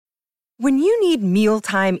When you need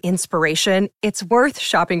mealtime inspiration, it's worth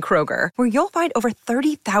shopping Kroger, where you'll find over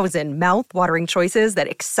 30,000 mouth-watering choices that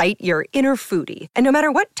excite your inner foodie. And no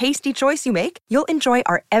matter what tasty choice you make, you'll enjoy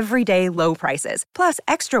our everyday low prices, plus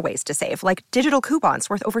extra ways to save, like digital coupons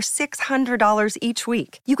worth over $600 each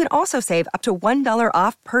week. You can also save up to $1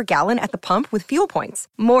 off per gallon at the pump with fuel points.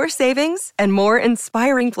 More savings and more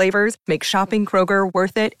inspiring flavors make shopping Kroger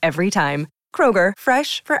worth it every time. Kroger,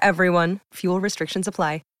 fresh for everyone. Fuel restrictions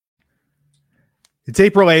apply. It's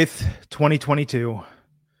April 8th, 2022,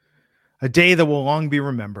 a day that will long be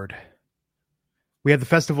remembered. We had the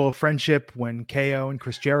Festival of Friendship when KO and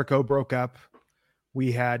Chris Jericho broke up.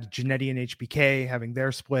 We had Jannetty and HBK having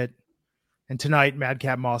their split. And tonight,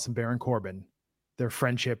 Madcap Moss and Baron Corbin. Their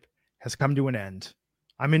friendship has come to an end.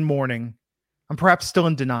 I'm in mourning. I'm perhaps still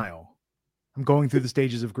in denial. I'm going through the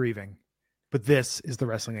stages of grieving. But this is the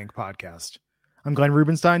Wrestling Inc. podcast. I'm Glenn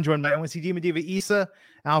Rubenstein, joined by ONC Demon Diva Issa.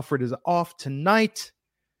 Alfred is off tonight.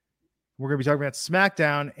 We're going to be talking about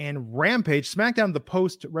SmackDown and Rampage. SmackDown, the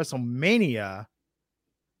post-WrestleMania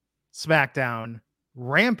SmackDown.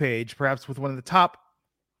 Rampage, perhaps with one of the top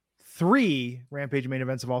 3 Rampage main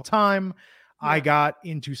events of all time. Yeah. I got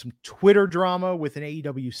into some Twitter drama with an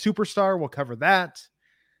AEW superstar. We'll cover that.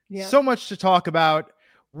 Yeah. So much to talk about.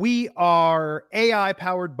 We are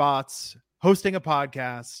AI-powered bots hosting a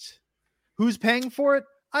podcast. Who's paying for it?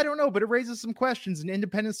 I don't know, but it raises some questions, and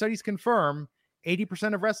independent studies confirm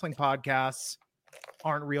 80% of wrestling podcasts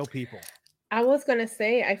aren't real people. I was going to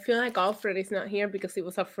say, I feel like Alfred is not here because he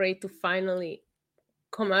was afraid to finally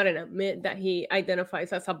come out and admit that he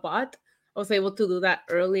identifies as a bot. I was able to do that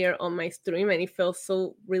earlier on my stream, and it felt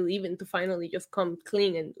so relieving to finally just come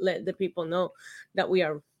clean and let the people know that we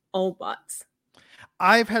are all bots.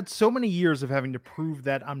 I've had so many years of having to prove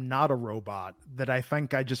that I'm not a robot that I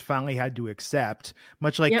think I just finally had to accept,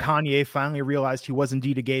 much like Kanye finally realized he was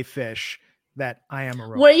indeed a gay fish, that I am a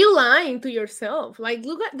robot. Were you lying to yourself? Like,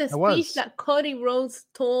 look at the speech that Cody Rhodes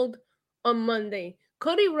told on Monday.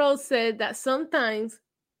 Cody Rhodes said that sometimes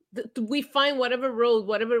we find whatever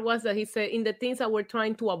it was that he said, in the things that we're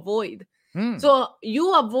trying to avoid. So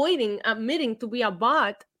you admitting to be a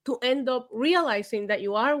bot to end up realizing that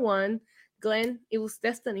you are one, Glenn, it was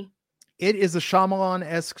destiny. It is a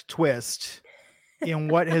Shyamalan-esque twist in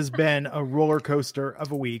what has been a roller coaster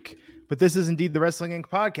of a week. But this is indeed the Wrestling Inc.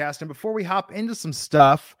 podcast. And before we hop into some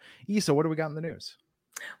stuff, Issa, what do we got in the news?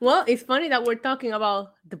 Well, it's funny that we're talking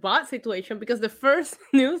about the bot situation because the first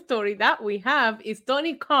news story that we have is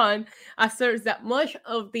Tony Khan asserts that much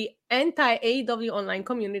of the anti-AEW online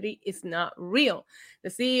community is not real. The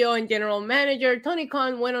CEO and general manager, Tony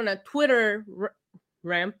Khan, went on a Twitter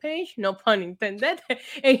rampage, no pun intended,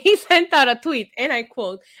 and he sent out a tweet, and I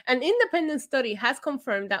quote, "An independent study has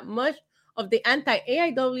confirmed that much of the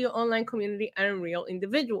anti-AEW online community aren't real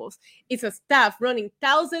individuals. It's a staff running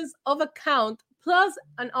thousands of accounts plus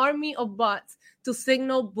an army of bots to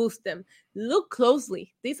signal boost them. Look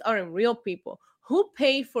closely. These aren't real people. Who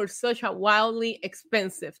paid for such a wildly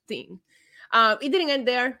expensive thing?" It didn't end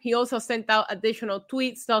there. He also sent out additional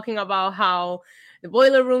tweets talking about how the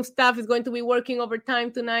Boiler Room staff is going to be working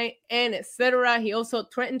overtime tonight, and etc. He also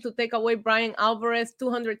threatened to take away Brian Alvarez's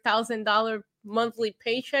 $200,000 monthly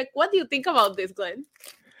paycheck. What do you think about this, Glenn?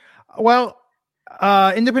 Well,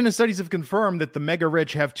 independent studies have confirmed that the mega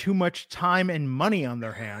rich have too much time and money on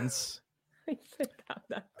their hands. I said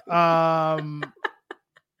that.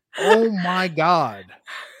 Oh my God.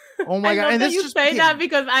 Oh my God. And you say that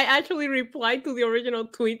because I actually replied to the original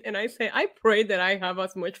tweet and I say, I pray that I have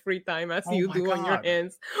as much free time as you do on your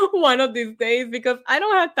hands one of these days because I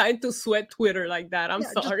don't have time to sweat Twitter like that. I'm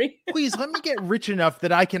sorry. Please let me get rich enough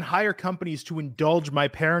that I can hire companies to indulge my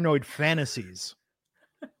paranoid fantasies.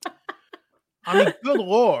 I mean, good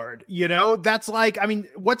Lord, that's like,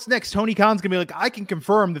 what's next? Tony Khan's gonna be like, I can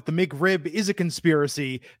confirm that the McRib is a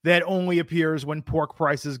conspiracy that only appears when pork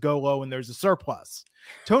prices go low and there's a surplus.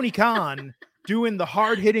 Tony Khan doing the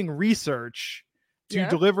hard-hitting research to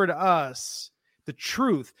deliver to us the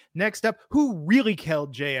truth. Next up, who really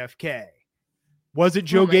killed JFK? Was it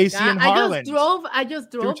Joe Gacy and Harlan? I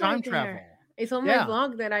just drove time right travel. There. It's on my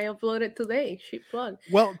blog that I uploaded today. Cheap plug.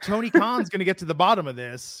 Well, Tony Khan's going to get to the bottom of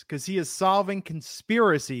this because he is solving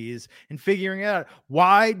conspiracies and figuring out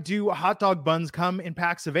why do hot dog buns come in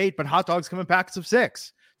packs of 8, but hot dogs come in packs of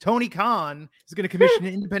 6. Tony Khan is going to commission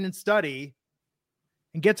an independent study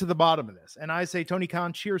and get to the bottom of this. And I say, Tony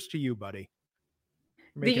Khan, cheers to you, buddy.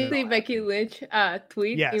 Did you see Becky Lynch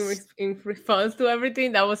tweet in response to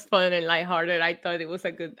everything? That was fun and lighthearted. I thought it was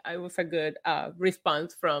a good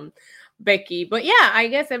response from Becky. But yeah, I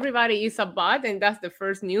guess everybody is a bot, and that's the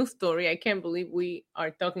first news story. I can't believe we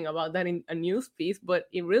are talking about that in a news piece, but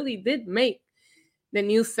it really did make the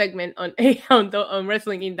news segment on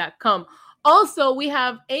WrestlingIn.com. Also, we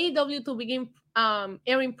have AEW to begin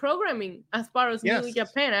airing programming as part of New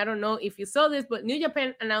Japan. I don't know if you saw this, but New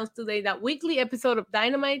Japan announced today that weekly episode of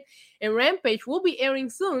Dynamite and Rampage will be airing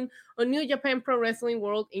soon on New Japan Pro Wrestling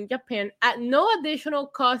World in Japan at no additional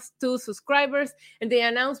cost to subscribers. And the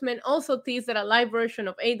announcement also teased that a live version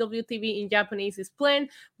of AEW TV in Japanese is planned,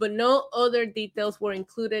 but no other details were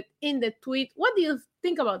included in the tweet. What do you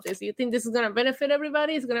think about this? Do you think this is going to benefit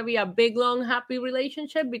everybody? It's going to be a big, long, happy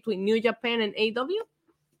relationship between New Japan and AEW?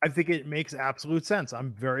 I think it makes absolute sense.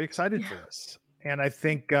 I'm very excited for this. And I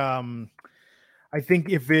think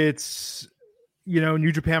if it's,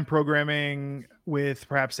 New Japan programming with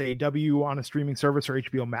perhaps AEW on a streaming service or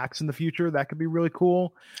HBO Max in the future, that could be really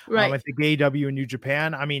cool. Right. I think AEW and New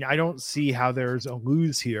Japan, I don't see how there's a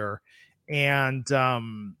lose here. And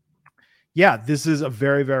this is a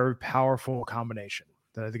very, very powerful combination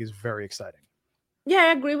that I think is very exciting. Yeah,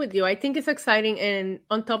 I agree with you. I think it's exciting. And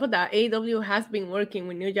on top of that, AEW has been working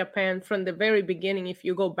with New Japan from the very beginning. If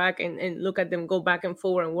you go back and look at them go back and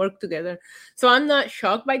forward and work together. So I'm not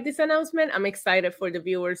shocked by this announcement. I'm excited for the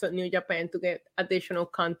viewers of New Japan to get additional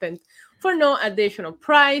content for no additional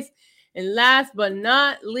price. And last but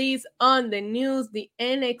not least on the news, the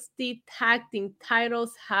NXT Tag Team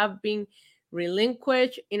titles have been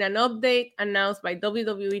relinquished. In an update announced by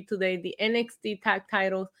WWE today, the NXT Tag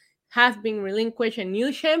titles has been relinquished and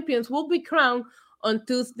new champions will be crowned on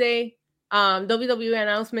Tuesday. WWE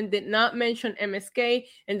announcement did not mention MSK,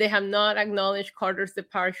 and they have not acknowledged Carter's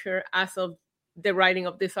departure as of the writing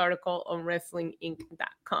of this article on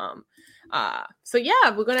WrestlingInc.com. So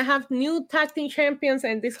yeah, we're going to have new tag team champions,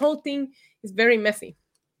 and this whole thing is very messy.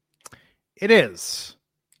 It is.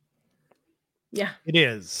 Yeah. It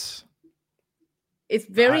is. It's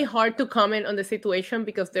very hard to comment on the situation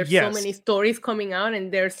because there's so many stories coming out and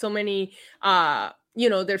there's so many,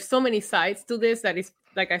 there's so many sides to this that is,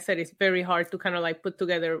 like I said, it's very hard to kind of like put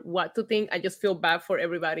together what to think. I just feel bad for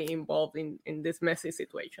everybody involved in this messy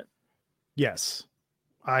situation. Yes,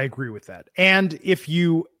 I agree with that. And if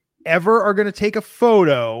you ever are going to take a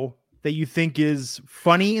photo that you think is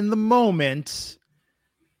funny in the moment,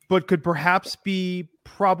 but could perhaps be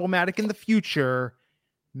problematic in the future,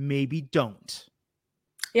 maybe don't.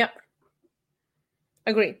 Yep.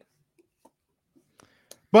 Agreed.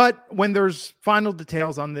 But when there's final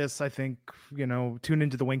details on this, I think, tune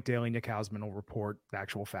into the Wink Daily. Nick Hausman will report the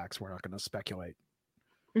actual facts. We're not going to speculate.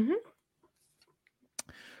 Mm-hmm.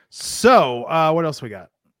 So what else we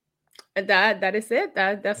got? That is it.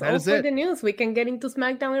 That's all for the news. We can get into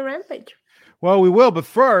SmackDown and Rampage. Well, we will. But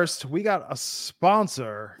first, we got a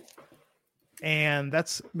sponsor. And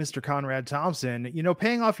that's Mr. Conrad Thompson.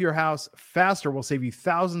 Paying off your house faster will save you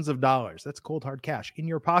thousands of dollars. That's cold, hard cash in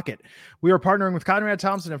your pocket. We are partnering with Conrad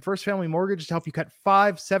Thompson and First Family Mortgage to help you cut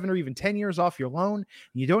 5, 7, or even 10 years off your loan.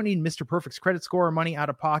 You don't need Mr. Perfect's credit score or money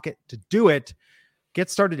out of pocket to do it.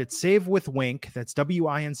 Get started at Save with Wink. That's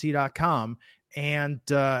WINC.com. And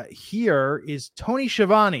here is Tony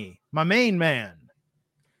Schiavone, my main man,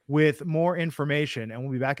 with more information. And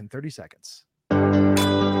we'll be back in 30 seconds.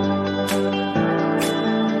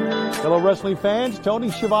 Hello, wrestling fans. Tony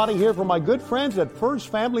Schiavone here from my good friends at First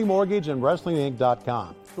Family Mortgage and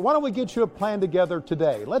WrestlingInc.com. So why don't we get you a plan together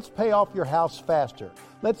today? Let's pay off your house faster.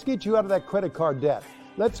 Let's get you out of that credit card debt.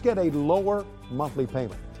 Let's get a lower monthly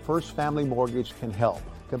payment. First Family Mortgage can help.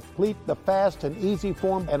 Complete the fast and easy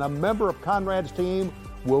form, and a member of Conrad's team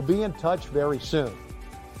will be in touch very soon.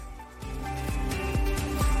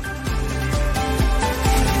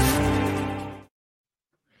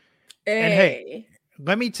 And hey,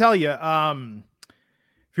 let me tell you,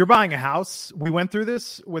 if you're buying a house, we went through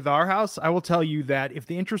this with our house. I will tell you that if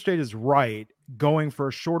the interest rate is right, going for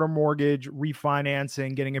a shorter mortgage,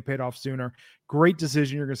 refinancing, getting it paid off sooner, great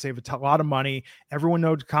decision. You're going to save a lot of money. Everyone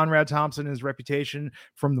knows Conrad Thompson and his reputation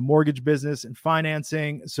from the mortgage business and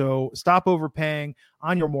financing. So stop overpaying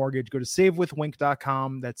on your mortgage. Go to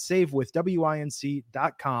savewithwink.com. That's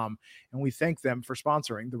savewith.winc.com. And we thank them for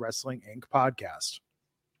sponsoring the Wrestling Inc. podcast.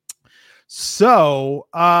 So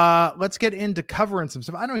let's get into covering some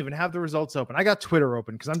stuff. I don't even have the results open. I got Twitter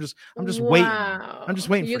open because I'm just waiting. I'm just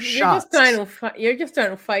waiting for shots. You're just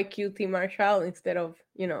trying to fight QT Marshall instead of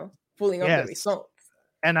pulling up the results.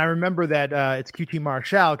 And I remember that it's QT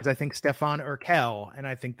Marshall because I think Stefan Urkel, and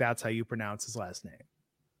I think that's how you pronounce his last name.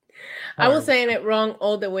 I was saying it wrong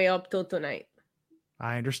all the way up till tonight.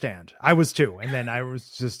 I understand. I was too, and then I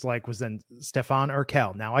was just like, was then Stefan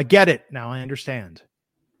Urkel. Now I get it. Now I understand.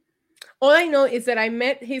 All I know is that I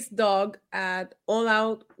met his dog at All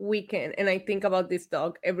Out Weekend, and I think about this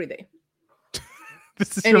dog every day.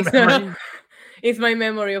 This is And your it's memory. it's my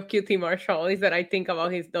memory of QT Marshall is that I think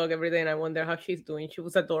about his dog every day, and I wonder how she's doing. She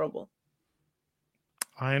was adorable.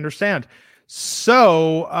 I understand.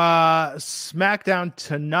 So, SmackDown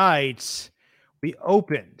tonight, we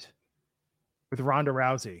opened with Ronda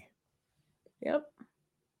Rousey Yep.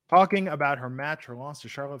 talking about her match, her loss to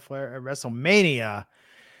Charlotte Flair at WrestleMania.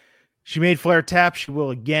 She made Flair tap. She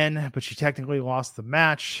will again, but she technically lost the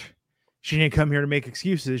match. She didn't come here to make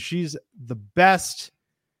excuses. She's the best.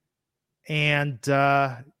 And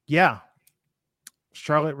yeah,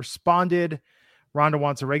 Charlotte responded. Ronda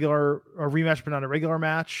wants a rematch, but not a regular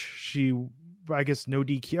match. She, I guess, no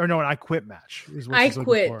DQ or no, an I Quit match. Is what I she's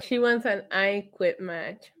looking for. quit. She wants an I quit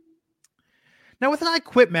match. Now, with an I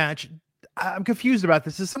Quit match, I'm confused about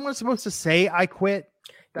this. Is someone supposed to say I quit?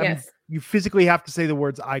 Yes. You physically have to say the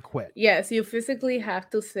words I quit. Yes, you physically have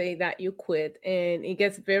to say that you quit, and it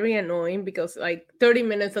gets very annoying because like 30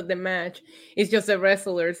 minutes of the match is just the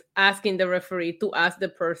wrestlers asking the referee to ask the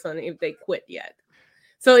person if they quit yet.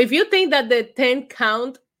 So if you think that the 10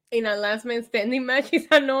 count in a last man standing match is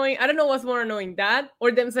annoying, I don't know what's more annoying, that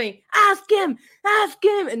or them saying, ask him,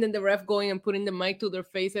 and then the ref going and putting the mic to their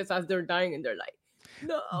faces as they're dying and they're like,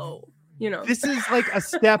 no. You know, this is like a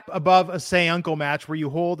step above a say uncle match where you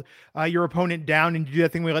hold your opponent down and you do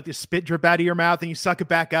that thing where you let the spit drip out of your mouth and you suck it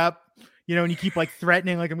back up, you know, and you keep like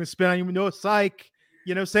threatening, like I'm going to spit on you. No, psych,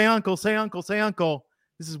 you know, say uncle, say uncle, say uncle.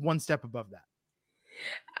 This is one step above that.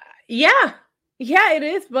 Yeah, it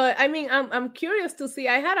is. But I mean, I'm curious to see.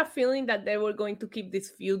 I had a feeling that they were going to keep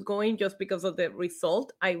this feud going just because of the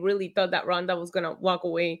result. I really thought that Ronda was going to walk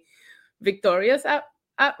away victorious at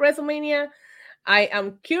WrestleMania. I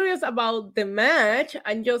am curious about the match.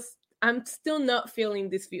 I'm still not feeling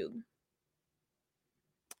this feud. You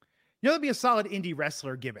know, that'd be a solid indie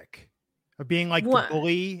wrestler gimmick of being like what? The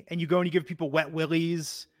bully, and you go and you give people wet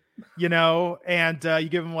willies, you know, and you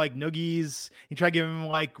give them like noogies. You try to give them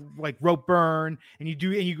like rope burn, and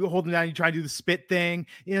you hold them down. And you try to do the spit thing.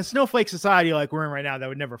 In a snowflake society like we're in right now, that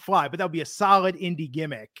would never fly. But that would be a solid indie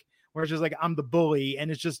gimmick. Where it's just like, I'm the bully, and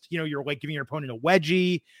it's just, you know, you're like giving your opponent a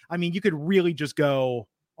wedgie. I mean, you could really just go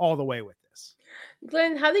all the way with this.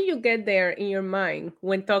 Glenn, how did you get there in your mind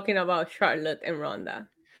when talking about Charlotte and Ronda?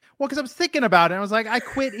 Well, because I was thinking about it, and I was like, I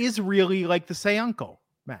Quit is really like the Say Uncle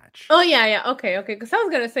match. Oh, yeah. Okay. Because I was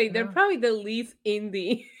going to say, they're probably the least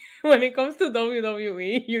indie when it comes to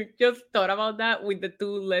WWE. You just thought about that with the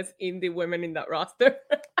two less indie women in that roster.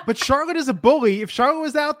 But Charlotte is a bully. If Charlotte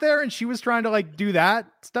was out there and she was trying to like do that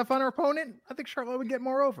stuff on her opponent, I think Charlotte would get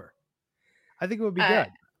more over. I think it would be good.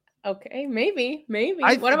 Okay, maybe.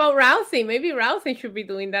 What about Rousey? Maybe Rousey should be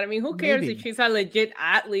doing that. I mean, who cares if she's a legit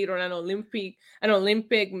athlete or an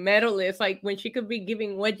Olympic medalist? Like when she could be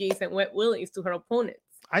giving wedgies and wet willies to her opponents.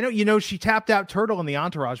 I know, you know, she tapped out Turtle in the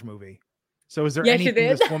Entourage movie. So is there anything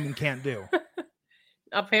this woman can't do?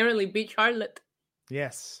 Apparently beat Charlotte.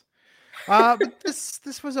 Yes. But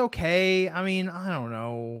this was okay. I mean, I don't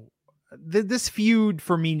know. This feud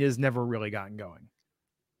for me has never really gotten going.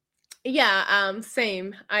 Yeah,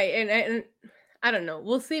 same. I don't know.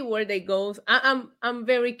 We'll see where they go. I'm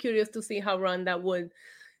very curious to see how Ronda would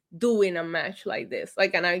do in a match like this,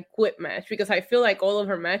 like an I Quit match, because I feel like all of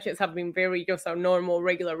her matches have been very just a normal,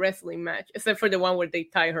 regular wrestling match, except for the one where they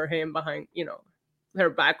tie her hand behind, you know, her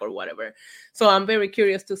back or whatever. So I'm very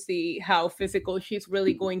curious to see how physical she's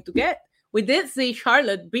really going to get. We did see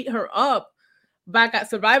Charlotte beat her up back at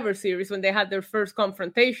Survivor Series when they had their first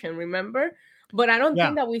confrontation, remember? But I don't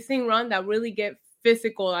think that we've seen Ronda really get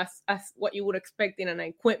physical as what you would expect in an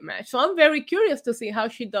I Quit match. So I'm very curious to see how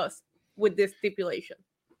she does with this stipulation.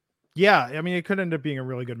 Yeah, I mean, it could end up being a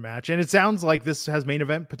really good match. And it sounds like this has main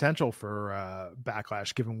event potential for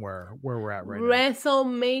Backlash, given where we're at right now.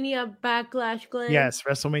 WrestleMania Backlash, Glenn. Yes,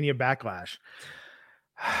 WrestleMania Backlash.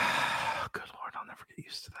 Good Lord, I'll never get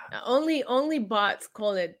used to that. Only bots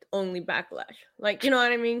call it only Backlash. Like, you know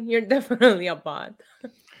what I mean? You're definitely a bot.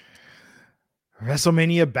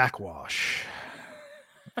 WrestleMania Backwash.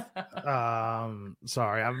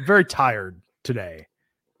 Sorry, I'm very tired today.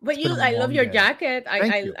 But I love your jacket.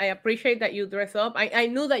 I appreciate that you dress up. I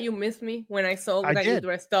knew that you missed me when I saw that you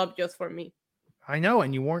dressed up just for me. I know,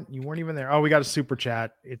 and you weren't even there. Oh, we got a super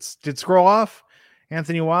chat. Did scroll off.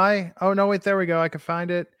 Anthony Y. Oh no, wait, there we go. I can find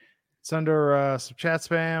it. It's under some chat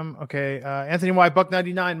spam. Okay, Anthony Y.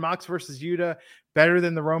 $1.99. Mox versus Yuta. Better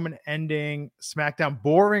than the Roman ending. SmackDown.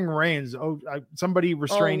 Boring Reigns. Oh, somebody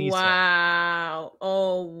restrain Issa.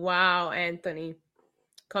 Oh wow, Anthony,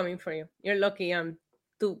 coming for you. You're lucky. I'm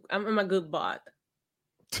a good bot.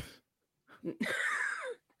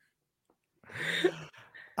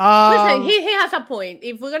 Listen, he has a point.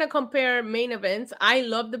 If we're gonna compare main events, I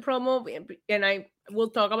love the promo, and I will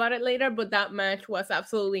talk about it later. But that match was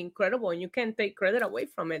absolutely incredible, and you can't take credit away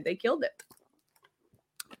from it. They killed it.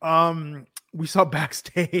 We saw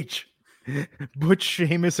backstage Butch,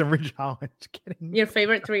 Sheamus, and Ridge Holland getting your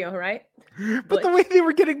favorite trio, right? But the way they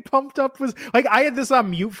were getting pumped up was like I had this on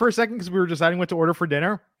mute for a second because we were deciding what to order for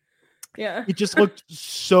dinner. Yeah, it just looked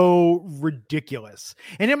so ridiculous.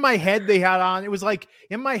 And in my head, they had on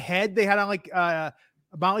like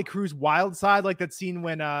Motley Crue's Wild Side, like that scene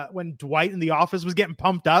when Dwight in The Office was getting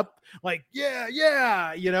pumped up, like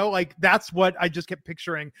yeah, you know, like that's what I just kept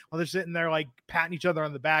picturing while they're sitting there like patting each other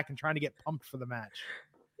on the back and trying to get pumped for the match.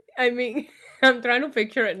 I mean, I'm trying to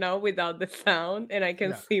picture it now without the sound, and I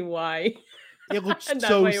can see why. It looks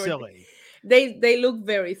so silly. They look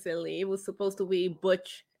very silly. It was supposed to be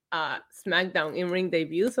Butch SmackDown in-ring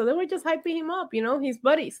debut, so they were just hyping him up, you know, his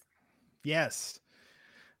buddies. Yes.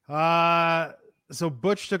 So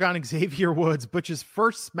Butch took on Xavier Woods, Butch's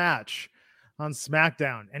first match on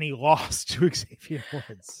SmackDown, and he lost to Xavier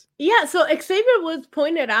Woods. Yeah, so Xavier Woods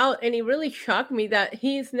pointed out, and it really shocked me that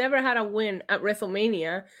he's never had a win at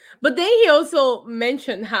WrestleMania. But then he also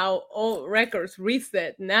mentioned how all records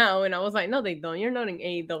reset now, and I was like, no, they don't. You're not in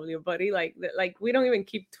AEW, buddy. Like we don't even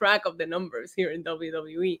keep track of the numbers here in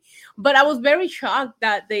WWE. But I was very shocked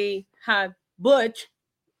that they had Butch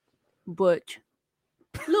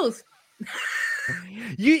lose.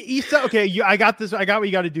 I got this. I got what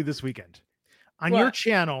you got to do this weekend on your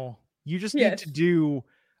channel. You just need to do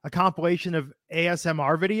a compilation of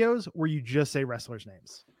ASMR videos where you just say wrestlers'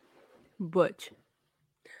 names. Butch,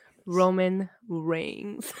 Roman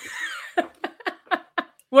Reigns.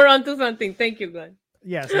 We're on to something. Thank you, Glenn.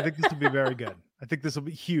 Yes, I think this will be very good. I think this will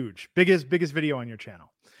be huge. Biggest video on your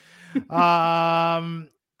channel. I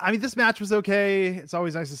mean, this match was okay. It's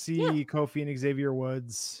always nice to see Kofi and Xavier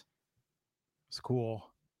Woods. It's cool.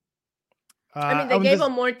 I mean, they gave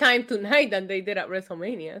them more time tonight than they did at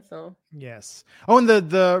WrestleMania. So yes. Oh, and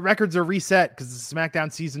the records are reset because the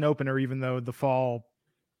SmackDown season opener, even though the fall.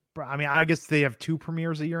 I mean, I guess they have 2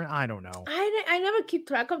 premieres a year. I don't know. I never keep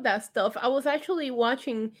track of that stuff. I was actually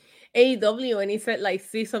watching AEW, and it said like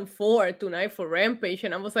season 4 tonight for Rampage,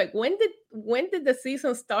 and I was like, when did the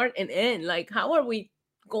season start and end? Like, how are we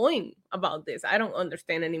going about this? I don't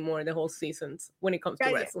understand anymore the whole seasons when it comes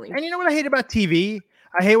to wrestling. And you know what I hate about TV?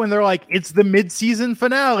 I hate when they're like, it's the mid-season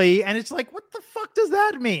finale, and it's like, what the fuck does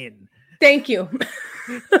that mean? Thank you.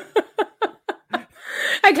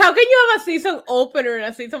 Like, how can you have a season opener and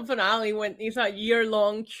a season finale when it's a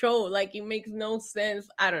year-long show? Like, it makes no sense.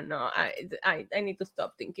 I don't know. I need to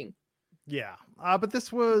stop thinking. Yeah, but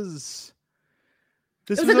this was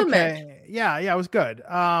a good match. Yeah, it was good.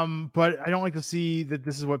 But I don't like to see that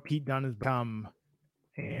this is what Pete Dunne has become,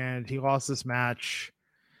 and he lost this match.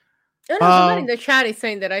 Somebody in the chat is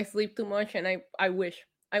saying that I sleep too much, and I wish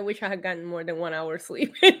I had gotten more than 1 hour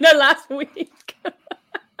sleep in the last week.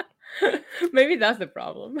 Maybe that's the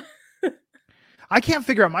problem. I can't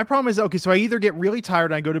figure out. My problem is, okay, so I either get really tired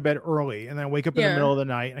and I go to bed early, and then I wake up in the middle of the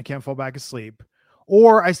night and I can't fall back asleep,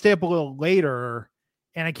 or I stay up a little later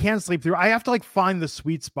and I can't sleep through. I have to like find the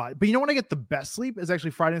sweet spot. But you know when I get the best sleep is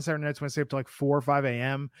actually Friday and Saturday nights when I stay up to like 4 or 5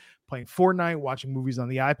 a.m. playing Fortnite, watching movies on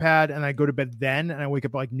the iPad, and I go to bed then and I wake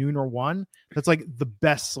up at like noon or 1. That's like the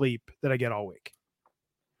best sleep that I get all week.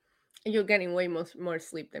 You're getting way more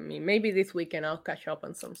sleep than me. Maybe this weekend I'll catch up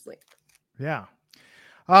on some sleep. Yeah.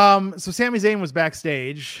 So Sami Zayn was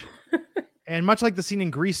backstage, and much like the scene in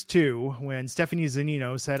Grease 2, when Stephanie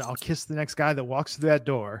Zanino said, "I'll kiss the next guy that walks through that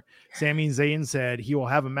door," Sami Zayn said he will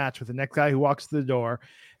have a match with the next guy who walks through the door.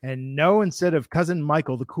 And no, instead of cousin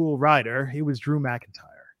Michael, the cool rider, it was Drew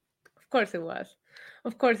McIntyre. Of course it was.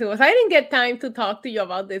 I didn't get time to talk to you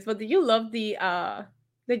about this, but did you love the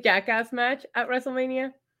Jackass match at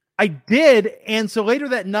WrestleMania? I did, and so later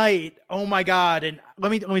that night, oh my god! And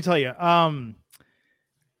let me tell you,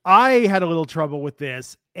 I had a little trouble with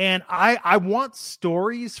this, and I want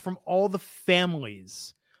stories from all the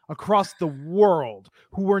families across the world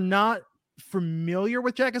who were not familiar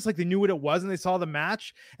with Jackass, like they knew what it was and they saw the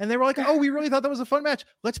match, and they were like, "Oh, we really thought that was a fun match.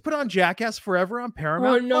 Let's put on Jackass Forever on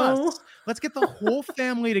Paramount Plus. Let's get the whole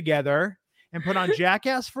family together and put on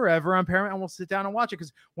Jackass Forever on Paramount, and we'll sit down and watch it."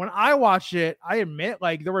 Because when I watched it, I admit,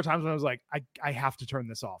 like, there were times when I was like, I have to turn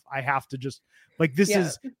this off. I have to just, like, this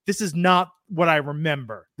is not what I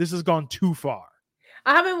remember. This has gone too far.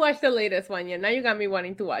 I haven't watched the latest one yet. Now you got me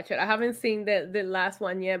wanting to watch it. I haven't seen the last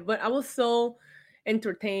one yet, but I was so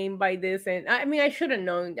entertained by this, and I mean, I should have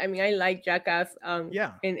known. I mean, I like Jackass,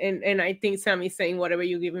 Yeah. and I think Sami Zayn, whatever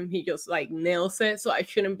you give him, he just like nails it. So I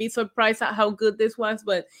shouldn't be surprised at how good this was.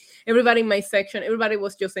 But everybody in my section, everybody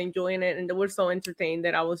was just enjoying it, and they were so entertained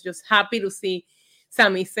that I was just happy to see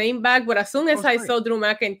Sami Zayn back. But as soon as I saw Drew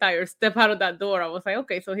McIntyre step out of that door, I was like,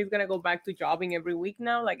 okay, so he's gonna go back to jobbing every week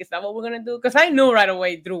now. Like, is that what we're gonna do? Because I knew right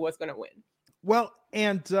away Drew was gonna win. Well,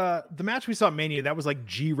 and the match we saw at Mania, that was like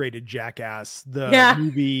G-rated Jackass. The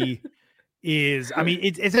movie is, I mean,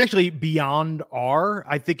 it's actually beyond R.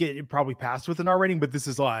 I think it probably passed with an R rating, but this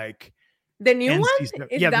is like the new one. Is that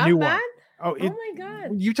the new bad? One. Oh my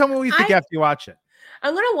god! You tell me what you think after you watch it.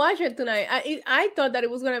 I'm gonna watch it tonight. I thought that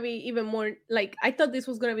it was gonna be even more like, I thought this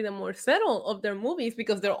was gonna be the more settled of their movies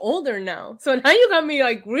because they're older now. So now you got me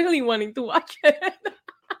like really wanting to watch it.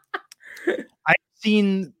 I've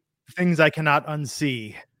seen things I cannot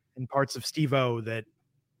unsee in parts of Steve-O that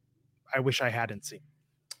I wish I hadn't seen.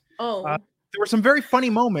 Oh, there were some very funny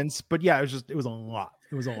moments, but yeah, it was a lot.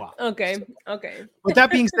 It was a lot. Okay. So, okay. With that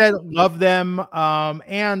being said, love them.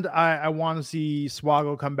 And I want to see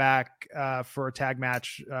Swoggle come back for a tag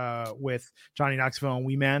match with Johnny Knoxville and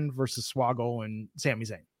Wee Man versus Swoggle and Sami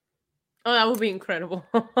Zayn. Oh, that would be incredible.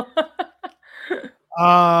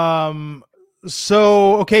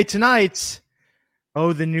 So okay, tonight.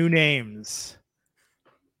 Oh, the new names.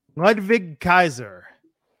 Ludwig Kaiser.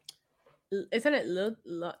 Isn't it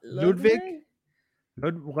Ludwig?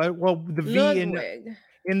 Well, the V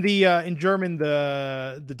in German,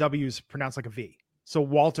 the W is pronounced like a V. So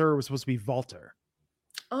Walter was supposed to be Walter.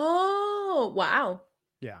 Oh, wow.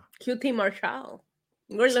 Yeah. QT Marshall.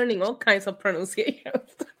 We're learning all kinds of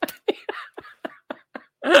pronunciations.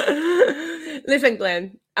 Listen,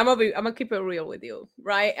 Glenn, I'm gonna keep it real with you,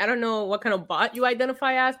 right? I don't know what kind of bot you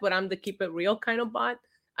identify as, but I'm the keep it real kind of bot.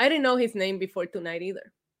 I didn't know his name before tonight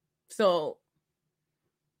either. So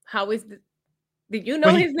how is the did you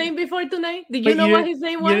know his name before tonight? Did you know what his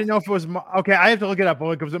name was? You didn't know if it was okay. I have to look it up.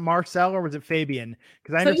 Like, was it Marcel or was it Fabian?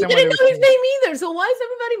 Because I understand you didn't know his name either. So why is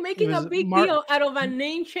everybody making a big deal out of a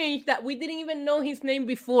name change that we didn't even know his name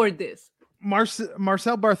before this?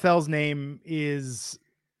 Marcel Barthel's name is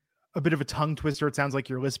a bit of a tongue twister. It sounds like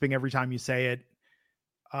you're lisping every time you say it.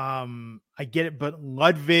 I get it, but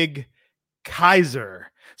Ludwig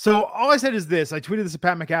Kaiser. So all I said is this. I tweeted this to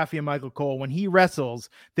Pat McAfee and Michael Cole. When he wrestles,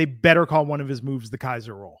 they better call one of his moves the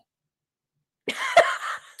Kaiser roll.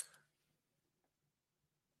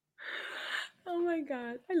 Oh my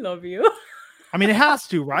God. I love you. I mean, it has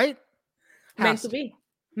to, right? Meant to be.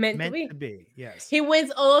 Meant to be. Yes. He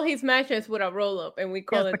wins all his matches with a roll up, and we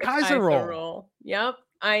call it the Kaiser roll. Yep.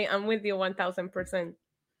 I'm with you 1000%.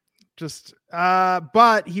 Just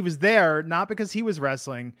but he was there not because he was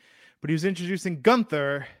wrestling, but he was introducing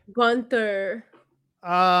Gunther. He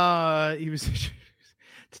was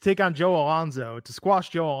to take on Joe Alonzo, to squash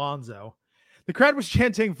Joe Alonzo. The crowd was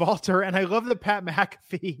chanting Walter, and I love that Pat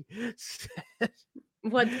McAfee said,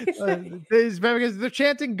 what because they're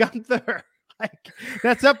chanting Gunther. Like,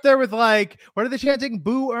 that's up there with like, what are they chanting?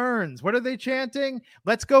 Boo Earns. What are they chanting?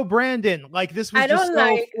 Let's go, Brandon. Like, this was just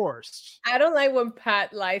so forced. I don't like when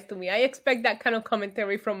Pat lies to me. I expect that kind of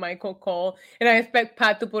commentary from Michael Cole, and I expect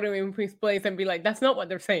Pat to put him in his place and be like, that's not what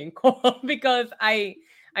they're saying, Cole, because I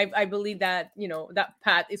believe that, you know, that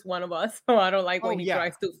Pat is one of us, so I don't like when he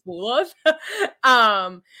tries to fool us.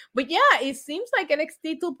 But yeah, it seems like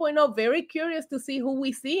NXT 2.0, very curious to see who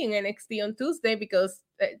we see in NXT on Tuesday, because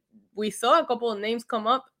we saw a couple of names come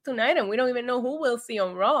up tonight and we don't even know who we'll see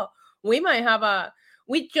on Raw. We might have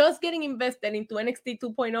we just getting invested into NXT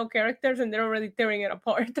 2.0 characters and they're already tearing it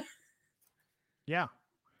apart. Yeah.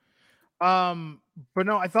 But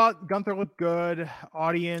no, I thought Gunther looked good.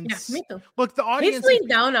 Audience. Yeah, me too. Look, the audience. He's laid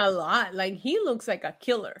down a lot. Like, he looks like a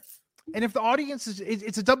killer. And if the audience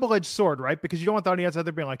it's a double-edged sword, right? Because you don't want the audience out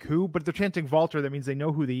there being like, who? But if they're chanting Walter, that means they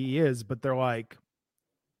know who he is, but they're like,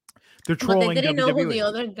 they're trolling. But they didn't WWE. know who the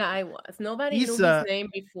other guy was. Nobody knew his name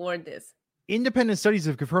before this. Independent studies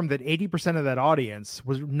have confirmed that 80% of that audience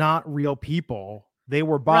was not real people. They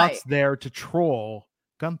were bots there to troll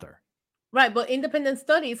Gunther. Right, but independent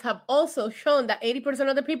studies have also shown that 80%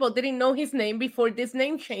 of the people didn't know his name before this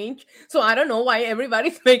name change. So I don't know why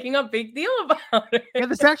everybody's making a big deal about it. Yeah,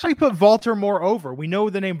 this actually put Walter more over. We know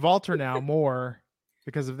the name Walter now more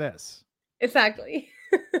because of this. Exactly.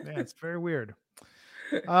 Yeah, it's very weird.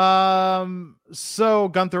 So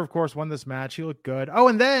Gunther, of course, won this match. He looked good. Oh,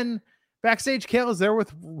 and then backstage, Kale is there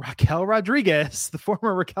with Raquel Rodriguez, the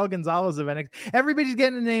former Raquel Gonzalez of NXT. Everybody's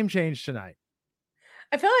getting a name change tonight.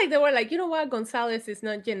 I felt like they were like, you know what, Gonzalez is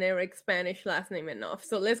not generic Spanish last name enough,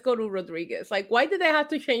 so let's go to Rodriguez. Like, why did they have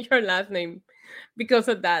to change her last name because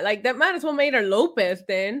of that? Like, that might as well made her Lopez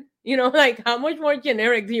then. You know, like, how much more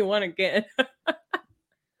generic do you want to get?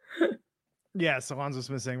 Yes, Alonso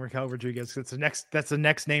Smith saying Raquel Rodriguez. That's the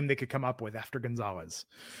next name they could come up with after Gonzalez.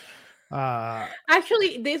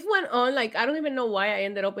 Actually, this went on, like, I don't even know why I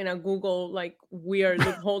ended up in a Google like weird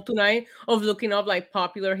loophole tonight of looking up like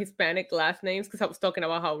popular Hispanic last names, because I was talking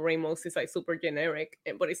about how Ramos is like super generic,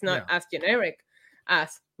 but it's not as generic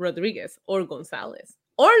as Rodriguez or Gonzalez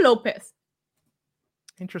or Lopez.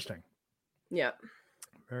 Interesting. Yeah.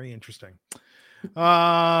 Very interesting.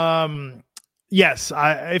 Yes,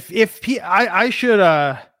 I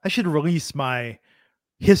should release my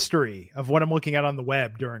history of what I'm looking at on the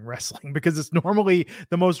web during wrestling, because it's normally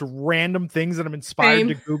the most random things that I'm inspired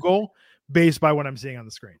to Google based by what I'm seeing on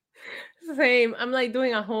the screen. Same. I'm like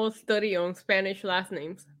doing a whole study on Spanish last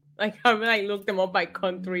names. Like I'm like look them up by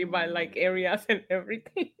country, by like areas and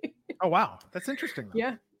everything. Oh wow, that's interesting though.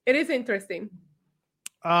 Yeah, it is interesting.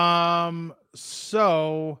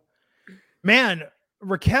 So man,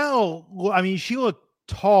 Raquel, I mean, she looked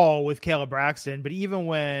tall with Kayla Braxton, but even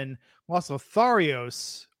when Los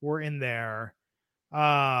Lotharios were in there,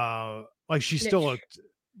 like she still looked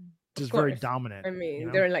just very dominant. I mean, you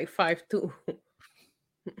know? they're like 5'2".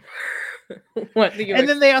 What do you and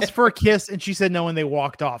then they asked for a kiss and she said no, and they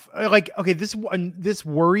walked off. Like, okay, this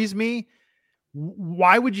worries me.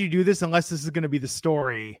 Why would you do this unless this is going to be the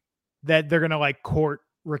story that they're going to like court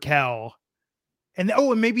Raquel? And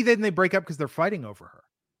and maybe then they break up because they're fighting over her.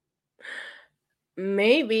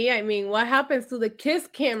 Maybe. I mean, what happens to the kiss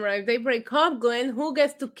camera if they break up, Glenn? Who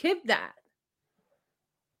gets to keep that?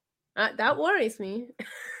 That worries me.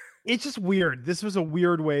 It's just weird. This was a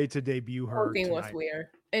weird way to debut her. The whole thing was weird.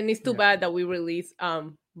 And it's too bad that we released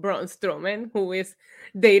Braun Strowman, who is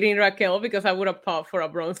dating Raquel, because I would have popped for a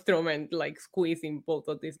Braun Strowman like squeezing both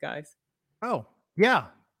of these guys. Oh, yeah.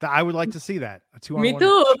 I would like to see that. Me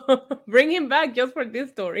too. Bring him back just for this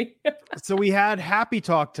story. So we had Happy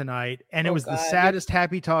Talk tonight, and it was the saddest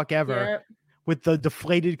Happy Talk ever, with the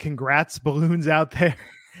deflated congrats balloons out there.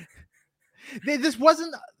 This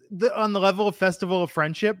wasn't on the level of Festival of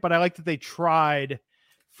Friendship, but I like that they tried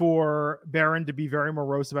for Baron to be very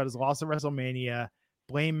morose about his loss at WrestleMania,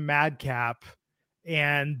 blame Madcap,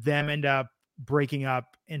 and them end up breaking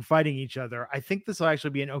up and fighting each other. I think this will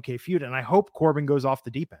actually be an okay feud, and I hope Corbin goes off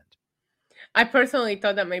the deep end. I personally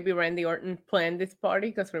thought that maybe Randy Orton planned this party,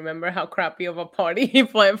 because remember how crappy of a party he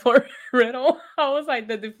planned for Riddle? I was like,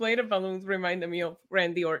 the deflated balloons reminded me of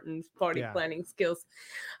Randy Orton's party planning skills.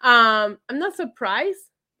 I'm not surprised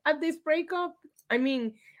at this breakup. I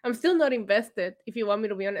mean, I'm still not invested, if you want me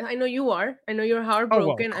to be honest. I know you are. I know you're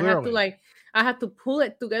heartbroken. I had to pull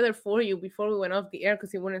it together for you before we went off the air,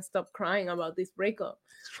 because he wouldn't stop crying about this breakup.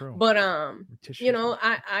 It's true. But you know,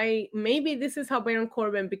 I maybe this is how Baron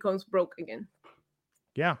Corbin becomes broke again.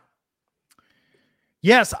 Yeah.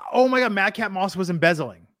 Yes. Oh my God, Madcap Moss was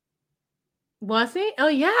embezzling. Was he? Oh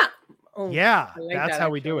yeah. Oh, yeah. That's how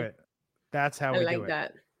we do it. That's how we do it. I like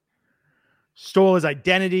that. Stole his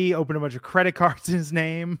identity, opened a bunch of credit cards in his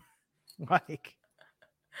name. Like,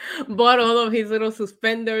 bought all of his little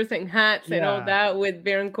suspenders and hats and all that with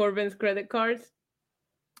Baron Corbin's credit cards.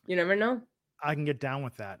 You never know. I can get down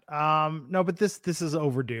with that. No, but this is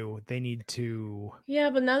overdue. They need to.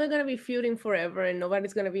 Yeah, but now they're gonna be feuding forever, and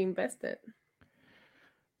nobody's gonna be invested.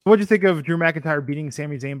 What do you think of Drew McIntyre beating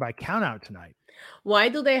Sami Zayn by countout tonight? Why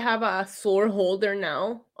do they have a sword holder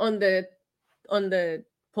now on the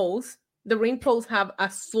post? The ring posts have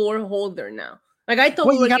a sword holder now. Like, I thought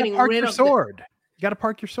we were getting rid of sword. You got to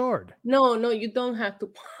park your sword. No, you don't have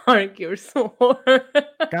to park your sword.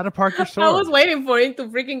 Got to park your sword. I was waiting for him to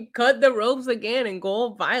freaking cut the ropes again and go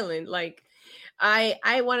all violent. Like,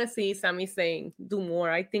 I want to see Sami Zayn do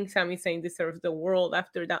more. I think Sami Zayn deserves the world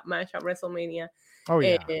after that match at WrestleMania. Oh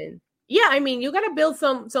yeah. And yeah, I mean, you got to build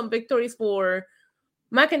some victories for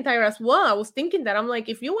McIntyre as well. I was thinking that. I'm like,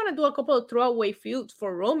 if you want to do a couple of throwaway feuds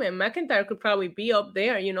for Roman, McIntyre could probably be up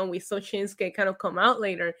there. You know, we saw Shinsuke kind of come out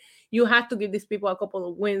later. You have to give these people a couple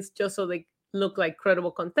of wins just so they look like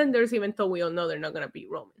credible contenders, even though we all know they're not going to beat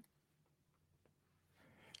Roman.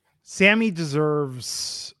 Sammy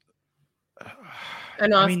deserves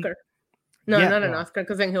an Oscar. Not an Oscar,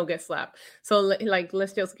 because then he'll get slapped. So, like,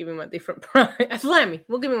 let's just give him a different prize. A Slammy.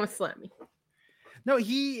 We'll give him a Slammy. No,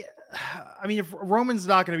 I mean, if Roman's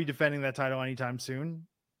not going to be defending that title anytime soon,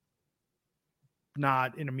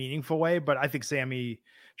 not in a meaningful way, but I think Sammy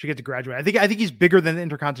should get to graduate. I think he's bigger than the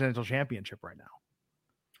Intercontinental Championship right now.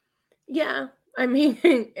 Yeah, I mean,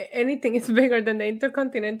 anything is bigger than the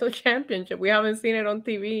Intercontinental Championship. We haven't seen it on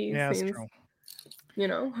TV Yeah, that's since, true.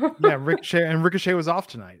 Yeah, Ricochet was off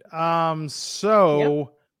tonight. Yep.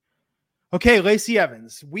 Okay, Lacey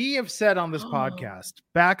Evans. We have said on this podcast,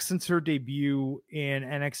 back since her debut in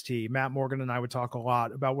NXT, Matt Morgan and I would talk a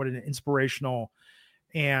lot about what an inspirational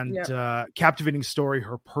and captivating story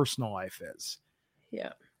her personal life is.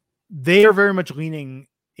 Yeah. They are very much leaning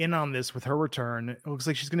in on this with her return. It looks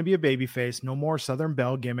like she's going to be a babyface. No more Southern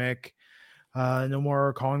Belle gimmick. No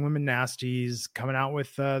more calling women nasties, coming out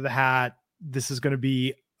with the hat. This is going to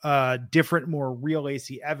be different, more real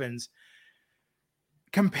Lacey Evans.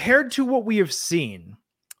 Compared to what we have seen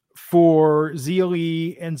for Xia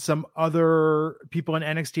Li and some other people in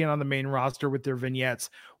NXT and on the main roster with their vignettes,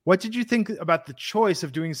 what did you think about the choice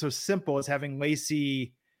of doing so simple as having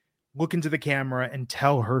Lacey look into the camera and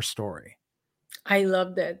tell her story? I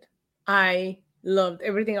loved it. I loved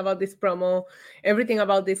everything about this promo, everything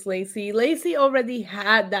about this Lacey. Lacey already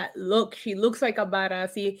had that look. She looks like a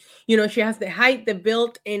badass. She has the height, the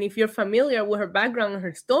build, and if you're familiar with her background and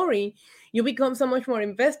her story, you become so much more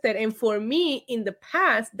invested. And for me, in the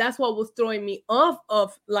past, that's what was throwing me off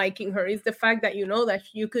of liking her, is the fact that that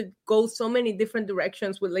you could go so many different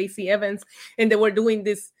directions with Lacey Evans, and they were doing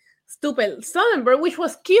this stupid Southern Belle, which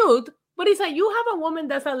was cute, but it's like, you have a woman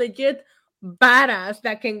that's a legit badass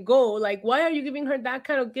that can go. Like, why are you giving her that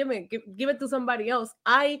kind of gimmick? Give it to somebody else.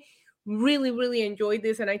 I really, really enjoyed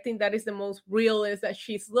this, and I think that is the most realist that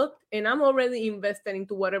she's looked, and I'm already invested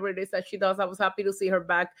into whatever it is that she does. I was happy to see her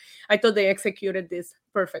back. I thought they executed this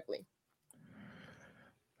perfectly.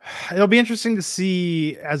 It'll be interesting to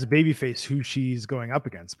see as a babyface who she's going up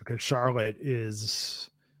against, because Charlotte is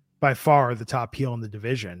by far the top heel in the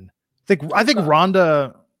division. I think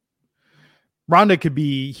Ronda could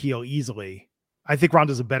be heel easily. I think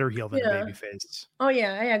Ronda's a better heel than a babyface. Oh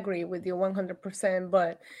yeah, I agree with you 100%.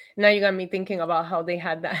 But now you got me thinking about how they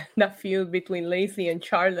had that feud between Lacey and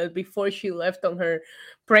Charlotte before she left on her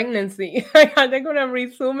pregnancy. Are they gonna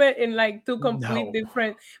resume it in like two complete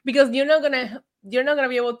different? Because you're not gonna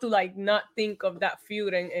be able to like not think of that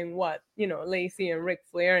feud and what Lacey and Ric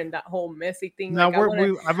Flair and that whole messy thing. No,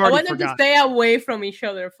 I wanted to stay away from each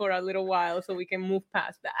other for a little while so we can move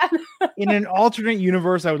past that. In an alternate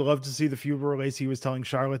universe, I would love to see the feud where Lacey was telling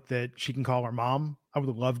Charlotte that she can call her mom. I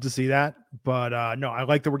would love to see that, but no, I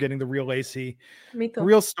like that we're getting the real Lacey,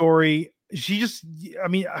 real story. It's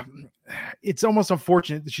almost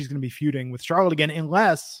unfortunate that she's going to be feuding with Charlotte again,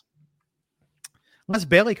 unless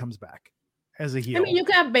Bayley comes back as a heel. I mean, you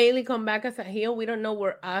can have Bayley come back as a heel. We don't know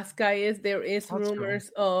where Asuka is. There is rumors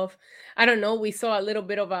of, I don't know. We saw a little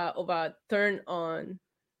bit of a turn on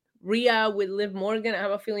Rhea with Liv Morgan. I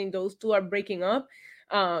have a feeling those two are breaking up.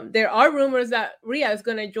 There are rumors that Rhea is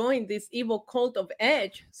going to join this evil cult of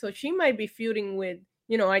Edge. So she might be feuding with,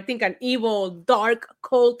 I think an evil, dark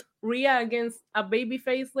cult Rhea against a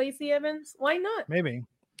babyface Lacey Evans. Why not? Maybe.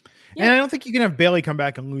 Yeah. And I don't think you can have Bayley come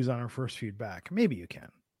back and lose on her first feud back. Maybe you can.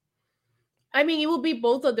 I mean, it will be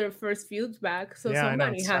both of their first feuds back. So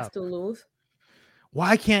somebody has to lose.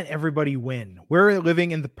 Why can't everybody win? We're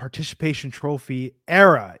living in the participation trophy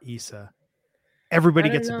era, Issa. Everybody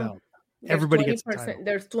gets a belt. Everybody gets a title.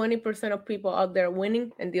 There's 20% of people out there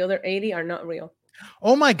winning, and the other 80 are not real.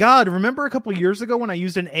 Oh my God. Remember a couple of years ago when I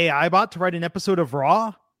used an AI bot to write an episode of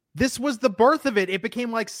Raw? This was the birth of it. It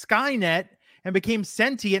became like Skynet and became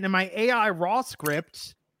sentient, and my AI Raw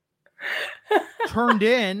script turned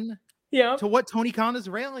in to what Tony Khan is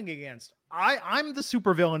railing against. I'm the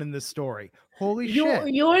supervillain in this story. Holy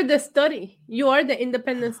shit. You're the study. You are the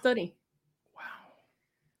independent study. Wow.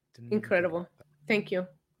 Incredible. Thank you.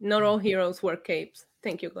 Not all heroes wear capes.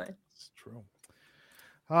 Thank you, Glenn. It's true.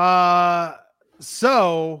 Love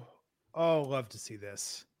to see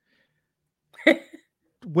this.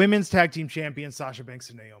 Women's tag team champions Sasha Banks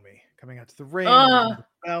and Naomi coming out to the ring with the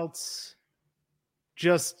belts.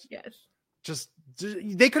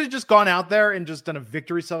 They could have just gone out there and just done a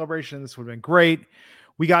victory celebration. This would have been great.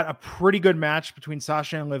 We got a pretty good match between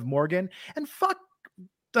Sasha and Liv Morgan. And fuck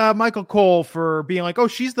Michael Cole for being like, oh,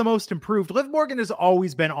 she's the most improved. Liv Morgan has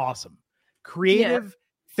always been awesome. Creative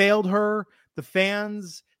failed her. The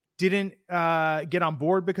fans didn't get on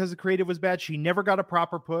board because the creative was bad. She never got a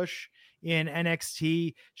proper push in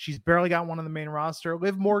NXT. She's barely got one on the main roster.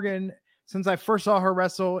 Liv Morgan, since I first saw her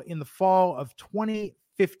wrestle in the fall of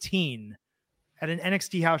 2015 at an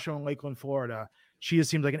NXT house show in Lakeland, Florida, she has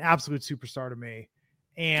seemed like an absolute superstar to me.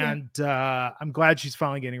 And I'm glad she's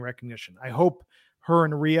finally getting recognition. I hope her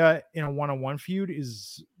and Rhea in a one-on-one feud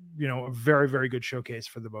is, a very, very good showcase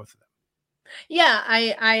for the both of them. Yeah,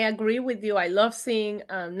 I agree with you. I love seeing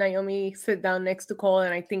Naomi sit down next to Cole,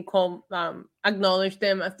 and I think Cole acknowledged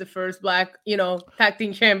them as the first Black, tag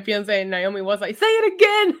team champions. And Naomi was like, "Say it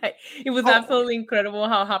again!" It was Oh, absolutely incredible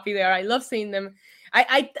how happy they are. I love seeing them.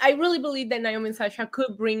 I really believe that Naomi and Sasha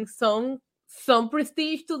could bring some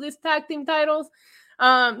prestige to these tag team titles.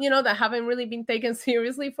 That haven't really been taken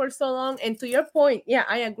seriously for so long. And to your point, yeah,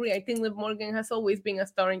 I agree. I think Liv Morgan has always been a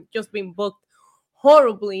star and just been booked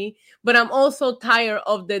horribly, but I'm also tired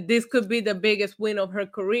of this could be the biggest win of her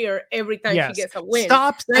career every time she yes. gets a win.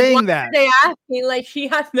 Stop Like, why saying are that. they asking like she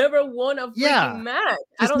has never won a freaking Yeah. match?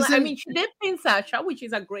 This I isn't- mean, she did pin Sasha, which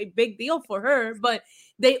is a great big deal for her, but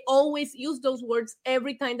they always use those words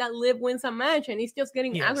every time that Liv wins a match, and it's just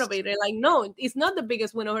getting Yes. aggravated. Like, no, it's not the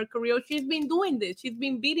biggest win of her career. She's been doing this. She's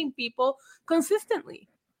been beating people consistently.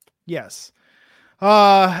 Yes.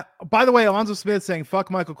 By the way, Alonzo Smith saying,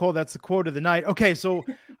 "Fuck Michael Cole." That's the quote of the night. Okay, so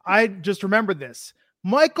I just remembered this.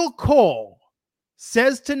 Michael Cole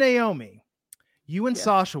says to Naomi, "You and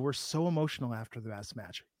Sasha were so emotional after the last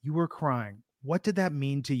match. You were crying. What did that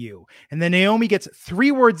mean to you?" And then Naomi gets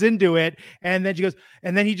 3 words into it, and then she goes,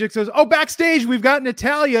 and then he just goes, "Oh, backstage, we've got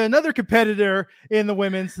Natalya, another competitor in the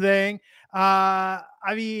women's thing." Let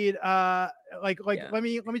me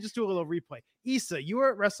just do a little replay. Issa, you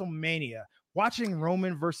were at WrestleMania watching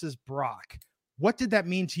Roman versus Brock. What did that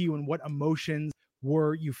mean to you, and what emotions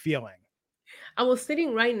were you feeling? I was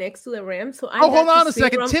sitting right next to the Rams, so hold on a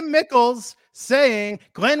second. Tim Mickles saying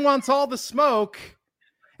Glenn wants all the smoke.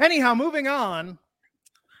 Anyhow, moving on.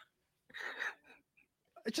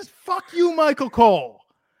 Just fuck you, Michael Cole.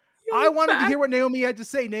 I wanted to hear what Naomi had to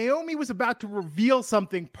say. Naomi was about to reveal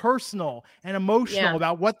something personal and emotional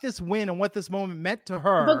about what this win and what this moment meant to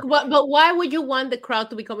her. But why would you want the crowd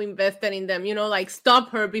to become invested in them? Like stop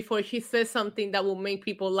her before she says something that will make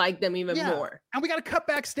people like them even more. And we got to cut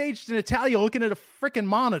backstage to Natalya looking at a freaking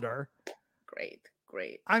monitor. Great.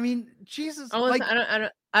 I mean, Jesus.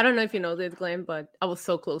 I don't know if you know this, Glenn, but I was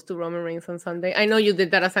so close to Roman Reigns on Sunday. I know you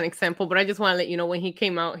did that as an example, but I just want to let you know when he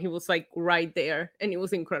came out, he was like right there, and it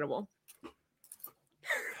was incredible.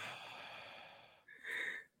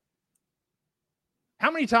 How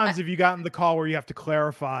many times have you gotten the call where you have to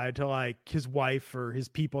clarify to like his wife or his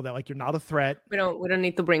people that like you're not a threat? We don't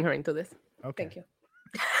need to bring her into this. Okay. Thank you.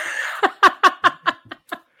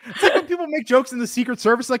 It's like when people make jokes in the Secret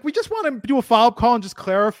Service, like we just want to do a follow-up call and just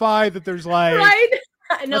clarify that there's like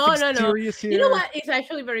No. Here. You know what? It's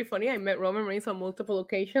actually very funny. I met Roman Reigns on multiple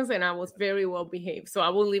occasions, and I was very well behaved. So I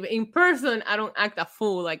will leave it in person. I don't act a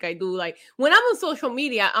fool like I do. Like when I'm on social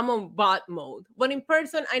media, I'm on bot mode. But in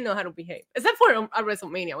person, I know how to behave. Except for at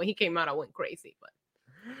WrestleMania when he came out, I went crazy. But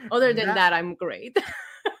other than that I'm great.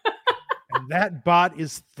 And that bot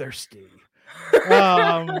is thirsty.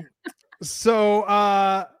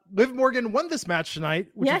 Liv Morgan won this match tonight,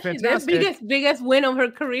 which is fantastic. Biggest win of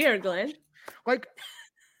her career, Glenn. Like,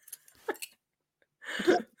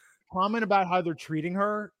 comment about how they're treating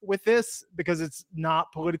her with this because it's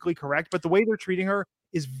not politically correct, but the way they're treating her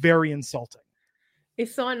is very insulting.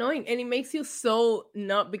 It's so annoying, and it makes you so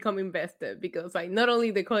not become invested because like not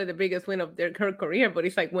only they call it the biggest win of her career, but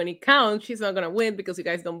it's like when it counts, she's not gonna win because you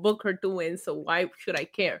guys don't book her to win. So why should I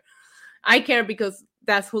care? I care because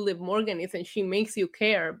that's who Liv Morgan is, and she makes you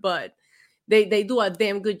care. But they do a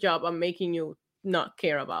damn good job of making you not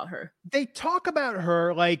care about her. They talk about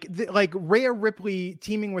her like Rhea Ripley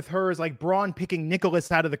teaming with her is like Braun picking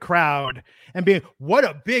Nicholas out of the crowd and being, what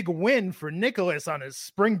a big win for Nicholas on his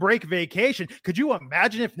spring break vacation. Could you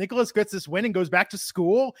imagine if Nicholas gets this win and goes back to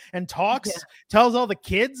school and tells all the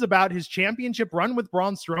kids about his championship run with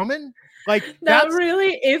Braun Strowman? Like that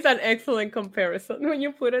really is an excellent comparison when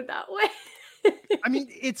you put it that way. I mean,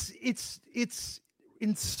 it's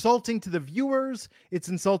insulting to the viewers. It's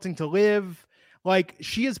insulting to Liv. Like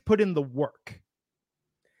she has put in the work.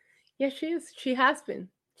 Yeah, she is. She has been.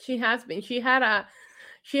 She had a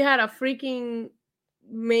freaking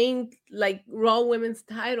main like Raw Women's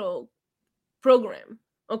title program.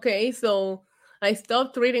 Okay, so I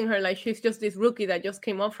stopped treating her like she's just this rookie that just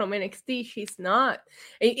came up from NXT. She's not.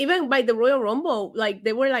 And even by the Royal Rumble, like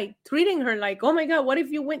they were like treating her like, oh my God, what if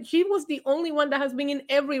you win? She was the only one that has been in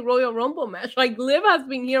every Royal Rumble match. Like Liv has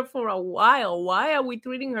been here for a while. Why are we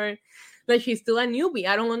treating her like she's still a newbie?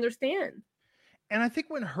 I don't understand. And I think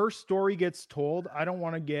when her story gets told, I don't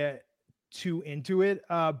want to get too into it,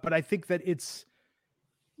 but I think that it's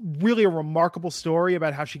really a remarkable story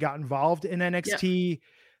about how she got involved in NXT,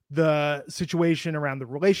 the situation around the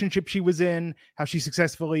relationship she was in, how she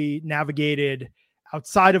successfully navigated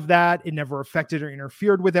outside of that. It never affected or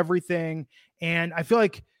interfered with everything. And I feel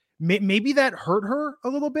like maybe that hurt her a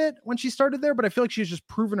little bit when she started there, but I feel like she's just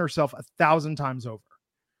proven herself 1,000 times over.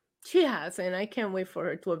 She has, and I can't wait for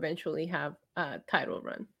her to eventually have a title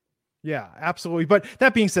run. Yeah, absolutely. But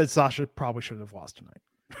that being said, Sasha probably should have lost tonight.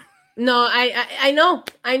 No, I know.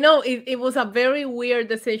 It was a very weird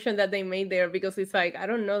decision that they made there, because it's like, I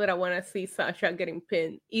don't know that I want to see Sasha getting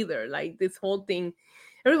pinned either. Like, this whole thing,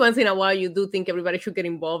 every once in a while you do think everybody should get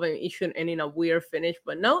involved and it should end in a weird finish,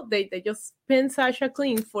 but no, they just pinned Sasha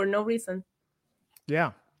clean for no reason.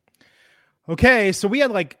 Yeah. Okay, so we had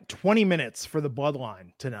like 20 minutes for the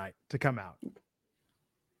Bloodline tonight to come out.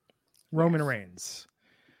 Roman Reigns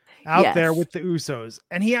out there with the Usos,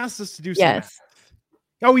 and he asked us to do some math.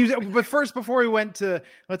 But first, before we went to,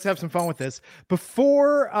 let's have some fun with this.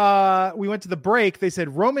 Before we went to the break, they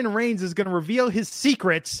said Roman Reigns is going to reveal his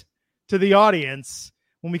secret to the audience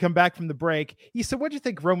when we come back from the break. He said, what do you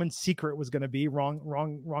think Roman's secret was going to be?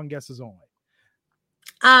 Wrong guesses only.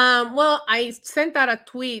 Well, I sent out a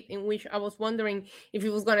tweet in which I was wondering if he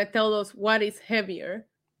was going to tell us what is heavier,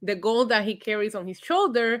 the gold that he carries on his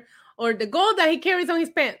shoulder or the gold that he carries on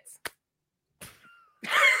his pants.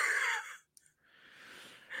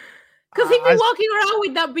 Because he's been walking around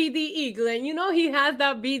with that BDE, Glenn. You know, he has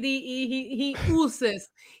that BDE. He oozes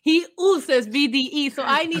BDE. So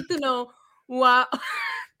I need to know what.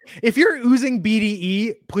 If you're oozing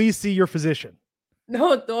BDE, please see your physician.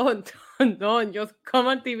 No, don't. Just come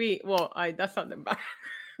on TV. Well, that's something bad.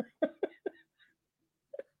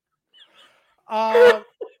 I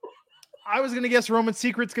was going to guess Roman's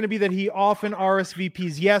secret's going to be that he often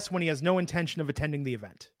RSVPs yes when he has no intention of attending the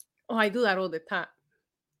event. Oh, I do that all the time.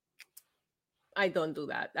 I don't do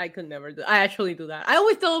that. I could never do. I actually do that. I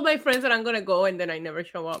always tell my friends that I'm going to go and then I never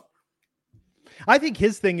show up. I think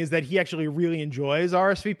his thing is that he actually really enjoys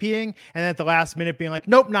RSVPing and at the last minute being like,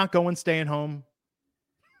 nope, not going, staying home.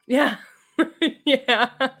 Yeah. Yeah.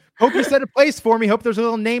 Hope you set a place for me. Hope there's a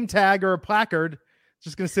little name tag or a placard.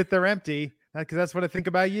 Just going to sit there empty because that's what I think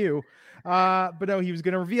about you. But no, he was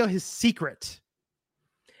going to reveal his secret.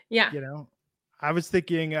 Yeah. You know, I was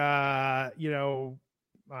thinking, I don't know.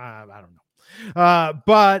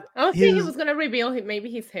 But I was thinking he was going to reveal maybe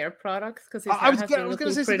his hair products because I was going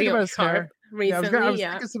to say something about his hair recently. I was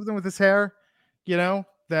thinking something with his hair, you know,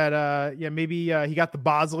 that maybe he got the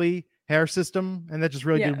Bosley hair system and that just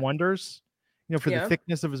really did wonders, you know, for the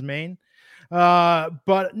thickness of his mane.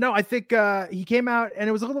 But no, I think he came out and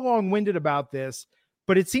it was a little long-winded about this,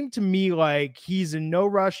 but it seemed to me like he's in no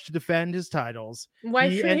rush to defend his titles.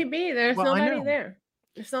 Why should he be? There's nobody there.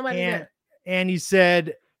 There's nobody there. And he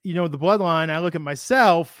said, you know, the Bloodline, I look at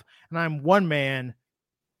myself and I'm one man,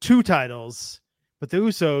 2 titles, but the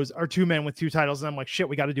Usos are 2 men with 2 titles. And I'm like, shit,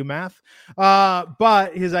 we got to do math.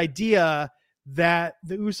 But his idea that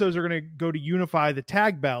the Usos are going to go to unify the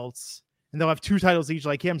tag belts and they'll have 2 titles each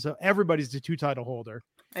like him. So everybody's the 2 title holder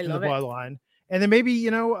in the Bloodline. And then maybe, you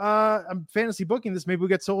know, I'm fantasy booking this. Maybe we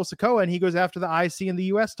get Solo Sikoa and he goes after the IC and the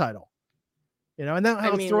US title. You know, and then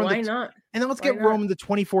why not? And then let's get Roman the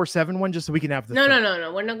 24/7 one just so we can have the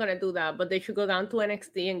No. We're not gonna do that. But they should go down to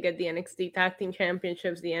NXT and get the NXT Tag Team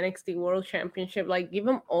Championships, the NXT World Championship. Like, give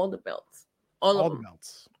them all the belts, all of them.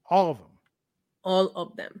 All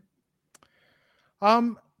of them.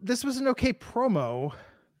 This was an okay promo.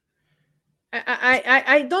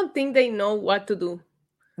 I don't think they know what to do.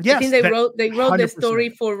 Yes, I think they wrote 100%. The story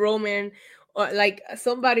for Roman. Like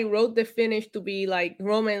somebody wrote the finish to be like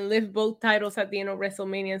Roman lifts both titles at the end of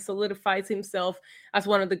WrestleMania and solidifies himself as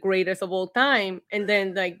one of the greatest of all time. And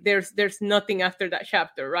then like there's nothing after that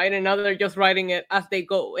chapter, right? And now they're just writing it as they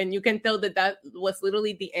go. And you can tell that was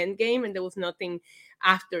literally the end game and there was nothing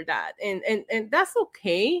after that. And that's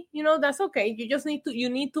okay. You know, that's okay. You just need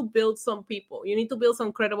to build some people. You need to build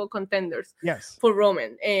some credible contenders for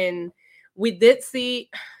Roman. And we did see.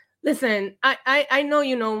 Listen, I know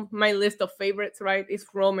you know my list of favorites, right? It's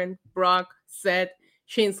Roman, Brock, Seth,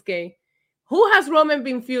 Shinsuke. Who has Roman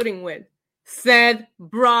been feuding with? Seth,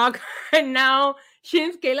 Brock, and now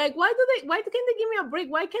Shinsuke. Like, why can't they give me a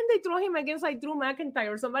break? Why can't they throw him against like Drew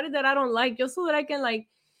McIntyre or somebody that I don't like, just so that I can like,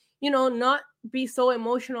 you know, not be so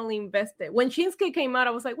emotionally invested? When Shinsuke came out,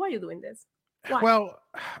 I was like, why are you doing this? Why? Well,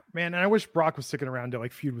 man, and I wish Brock was sticking around to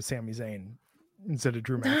like feud with Sami Zayn instead of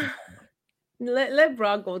Drew McIntyre. Let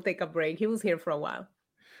Brock go take a break. He was here for a while.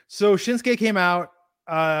 So Shinsuke came out,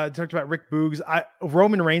 talked about Rick Boogs.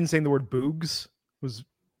 Roman Reigns saying the word Boogs was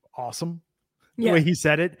awesome. The way he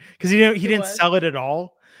said it, because he didn't sell it at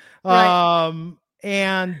all. Right.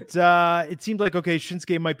 And it seemed like, okay,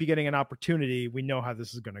 Shinsuke might be getting an opportunity. We know how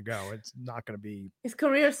this is going to go. It's not going to be his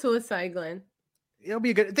career suicide, Glenn. It'll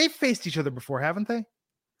be good. They've faced each other before, haven't they?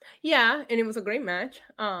 Yeah, and it was a great match.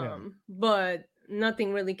 But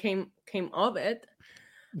nothing really came of it.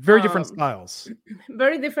 Very different styles.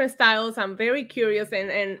 Very different styles. I'm very curious,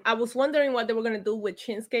 and I was wondering what they were gonna do with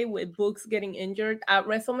Shinsuke with Books getting injured at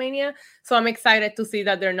WrestleMania. So I'm excited to see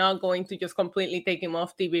that they're not going to just completely take him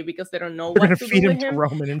off TV because they don't know what to feed do him with him. To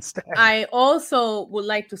Roman instead. I also would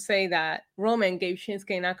like to say that Roman gave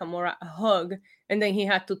Shinsuke Nakamura a hug, and then he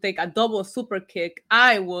had to take a double super kick.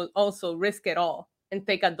 I will also risk it all and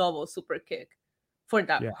take a double super kick for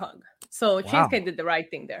that hug. So Shinsuke did the right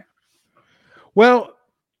thing there. Well,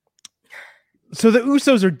 so the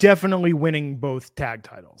Usos are definitely winning both tag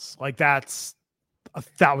titles. Like that's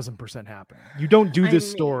 1,000% happening. You don't do this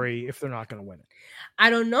story if they're not going to win it. I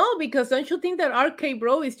don't know, because don't you think that RK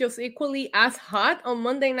Bro is just equally as hot on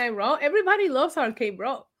Monday Night Raw? Everybody loves RK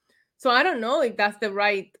Bro. So I don't know if that's the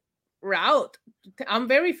right route. I'm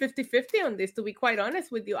very 50-50 on this, to be quite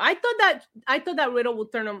honest with you. I thought that Riddle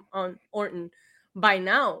would turn on Orton by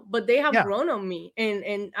now, but they have grown on me,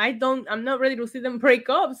 and I'm not ready to see them break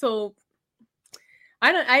up. So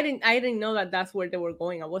I didn't know that that's where they were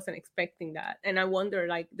going. I wasn't expecting that. And I wonder,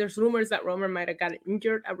 like, there's rumors that Roman might have gotten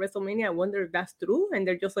injured at WrestleMania. I wonder if that's true, and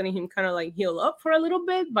they're just letting him kind of like heal up for a little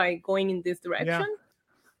bit by going in this direction.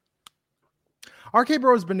 Yeah. RK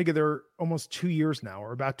Bro has been together almost 2 years now,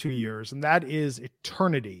 or about 2 years, and that is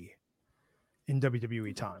eternity in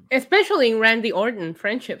WWE time. Especially in Randy Orton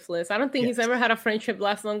friendships list. I don't think he's ever had a friendship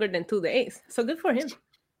last longer than 2 days. So good for him.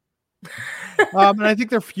 And I think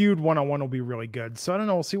their feud one-on-one will be really good. So I don't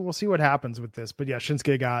know. We'll see what happens with this. But yeah,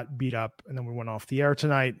 Shinsuke got beat up and then we went off the air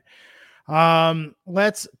tonight.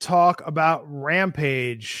 Let's talk about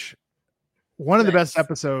Rampage. One of the best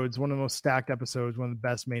episodes, one of the most stacked episodes, one of the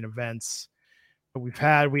best main events that we've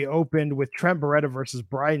had. We opened with Trent Beretta versus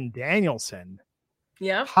Bryan Danielson.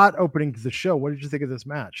 Yeah. Hot opening to the show. What did you think of this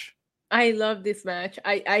match? I love this match.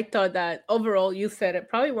 I thought that overall, you said it,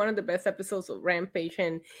 probably one of the best episodes of Rampage.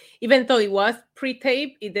 And even though it was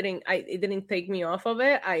pre-tape, it didn't take me off of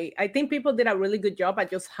it. I think people did a really good job at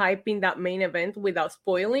just hyping that main event without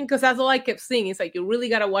spoiling, because that's all I kept seeing. It's like, you really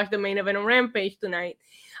got to watch the main event on Rampage tonight.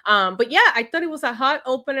 But yeah, I thought it was a hot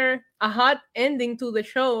opener, a hot ending to the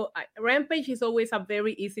show. Rampage is always a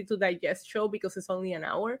very easy to digest show because it's only an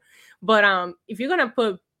hour. But if you're going to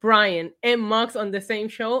put Bryan and Mox on the same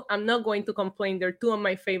show, I'm not going to complain. They're two of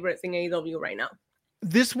my favorites in AEW right now.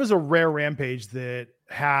 This was a rare Rampage that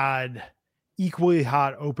had equally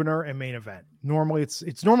hot opener and main event. Normally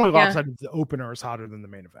it's normally lopsided. The opener is hotter than the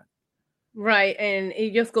main event. Right. And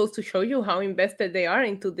it just goes to show you how invested they are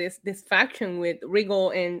into this faction with Regal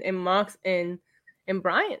and Mox and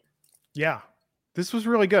Bryan. Yeah. This was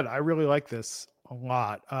really good. I really like this a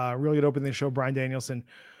lot. Really good opening show. Bryan Danielson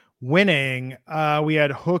winning. We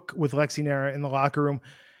had Hook with Lexi Nara in the locker room,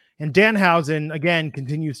 and Danhausen again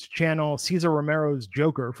continues to channel Cesar Romero's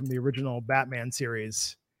Joker from the original Batman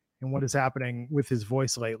series and what is happening with his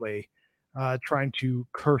voice lately, trying to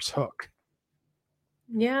curse Hook.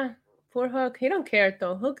 Yeah, poor Hook. He don't care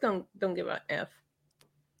though. Hook don't give a F.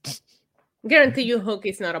 Guarantee you Hook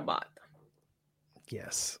is not a bot.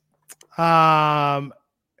 Yes. So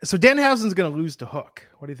Danhausen's going to lose to Hook.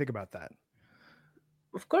 What do you think about that?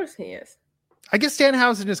 Of course he is. I guess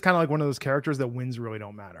Danhausen is kind of like one of those characters that wins really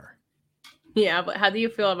don't matter. Yeah, but how do you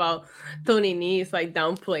feel about Tony Nese like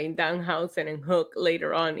downplaying Danhausen and Hook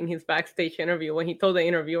later on in his backstage interview when he told the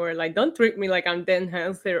interviewer, like, don't treat me like I'm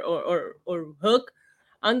Danhausen or Hook.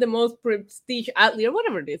 I'm the most prestige athlete or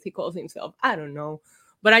whatever it is he calls himself. I don't know.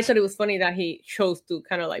 But I thought it was funny that he chose to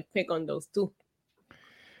kind of like pick on those two.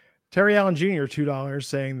 Terry Allen Jr., $2,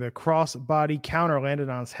 saying the cross-body counter landed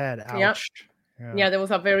on his head. Ouch. Yep. Yeah, there was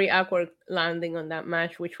a very awkward landing on that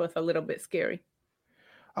match, which was a little bit scary.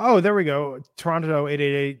 Oh, there we go. Toronto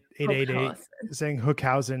 888 saying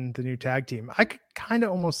Hookhausen, the new tag team. I could kind of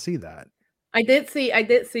almost see that. I did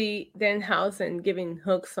see Danhausen giving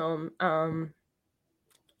Hook some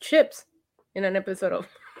chips in an episode of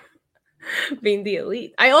Being the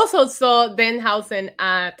Elite. I also saw Danhausen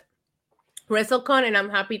at WrestleCon, and I'm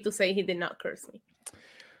happy to say he did not curse me.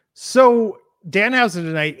 So Danhausen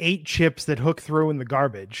tonight ate chips that Hook threw in the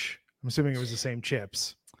garbage. I'm assuming it was the same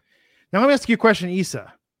chips. Now let me ask you a question,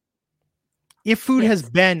 Issa. If food has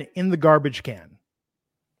been in the garbage can,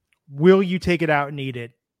 will you take it out and eat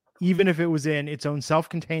it, even if it was in its own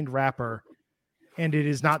self-contained wrapper and it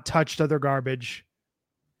is not touched other garbage?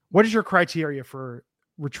 What is your criteria for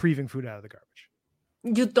retrieving food out of the garbage?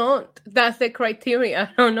 You don't. That's the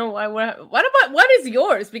criteria. I don't know why. What is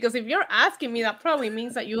yours? Because if you're asking me, that probably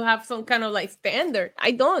means that you have some kind of like standard.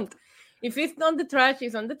 I don't. If it's on the trash,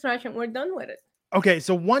 it's on the trash, and we're done with it. Okay,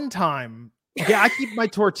 so one time, I keep my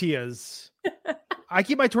tortillas. I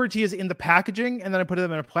keep my tortillas in the packaging and then I put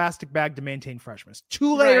them in a plastic bag to maintain freshness.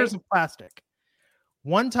 2 layers of plastic.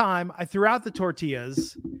 One time I threw out the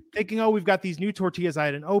tortillas thinking, oh, we've got these new tortillas I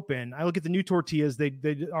hadn't opened. I look at the new tortillas.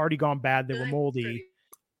 They'd already gone bad. They were moldy.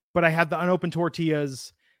 But I had the unopened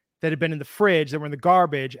tortillas that had been in the fridge that were in the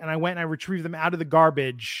garbage. And I went and I retrieved them out of the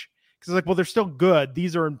garbage because I was like, well, they're still good.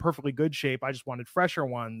 These are in perfectly good shape. I just wanted fresher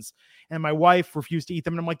ones. And my wife refused to eat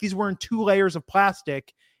them. And I'm like, these were in 2 layers of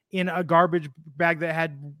plastic in a garbage bag that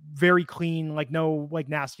had very clean, like no like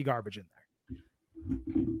nasty garbage in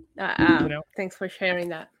there. Thanks for sharing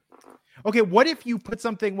that. Okay, what if you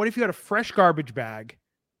had a fresh garbage bag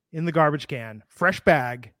in the garbage can, fresh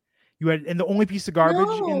bag, and the only piece of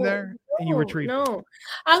garbage in there, and you retrieved it? No,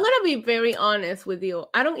 I'm gonna be very honest with you.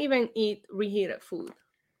 I don't even eat reheated food.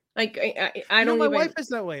 Like I don't. My wife is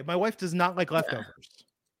that way. My wife does not like leftovers.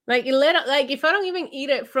 Like if I don't even eat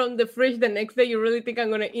it from the fridge the next day, you really think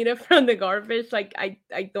I'm gonna eat it from the garbage? Like I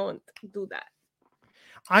don't do that.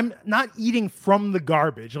 I'm not eating from the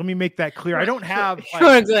garbage. Let me make that clear. I don't have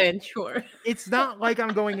sure. It's not like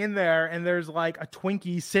I'm going in there and there's like a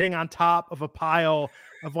Twinkie sitting on top of a pile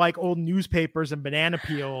of like old newspapers and banana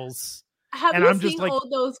peels. Have you seen all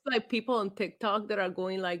those like people on TikTok that are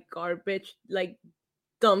going like garbage, like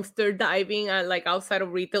dumpster diving at like outside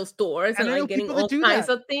of retail stores and like getting all kinds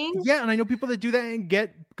of things? Yeah, and I know people that do that and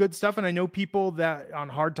get good stuff, and I know people that on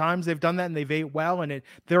hard times they've done that and they've ate well, and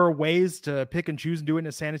there are ways to pick and choose and do it in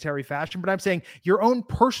a sanitary fashion. But I'm saying your own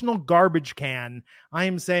personal garbage can, I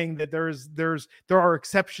am saying that there are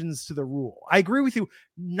exceptions to the rule. I agree with you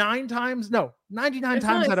 99 times out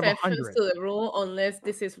of 100 to the rule unless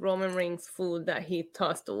this is Roman Reigns food that he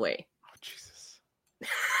tossed away. Oh Jesus.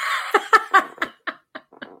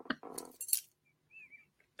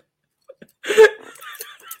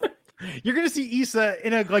 You're gonna see Issa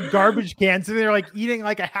in a like garbage can, so they're like eating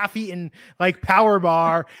like a half-eaten like power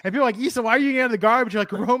bar, and people are like, Issa, why are you eating out of the garbage? You're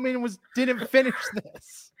like, Roman didn't finish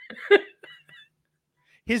this.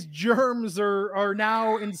 His germs are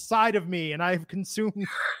now inside of me, and I've consumed.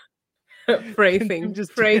 Phrasing.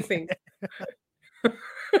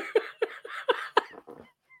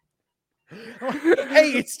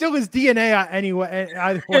 Hey, it's still his DNA anyway.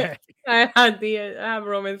 Either way, I have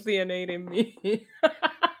Roman's DNA in me.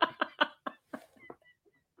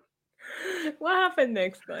 What happened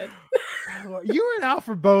next, bud? You were out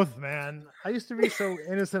for both, man. I used to be so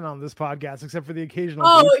innocent on this podcast, except for the occasional.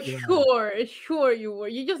 Sure you were.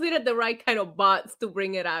 You just needed the right kind of bots to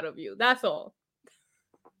bring it out of you. That's all.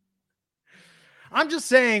 I'm just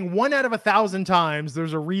saying 1 out of 1,000 times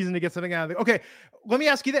there's a reason to get something out of it. Okay, let me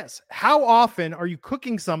ask you this. How often are you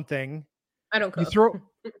cooking something? I don't cook.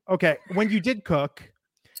 Okay, when you did cook,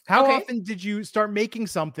 how often did you start making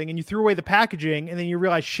something and you threw away the packaging and then you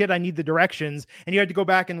realize, shit, I need the directions, and you had to go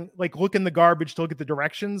back and like look in the garbage to look at the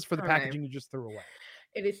directions for the packaging you just threw away?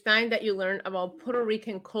 It is time that you learn about Puerto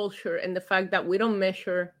Rican culture and the fact that we don't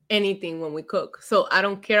measure anything when we cook. So I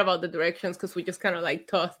don't care about the directions because we just kind of like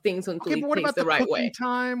toss things until it tastes the right way.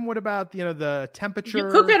 Time? What about the temperature? You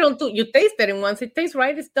cook it until you taste it, and once it tastes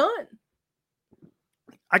right, it's done.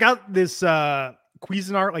 I got this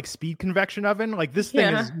Cuisinart like speed convection oven. Like this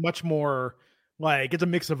thing is much more like it's a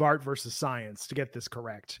mix of art versus science to get this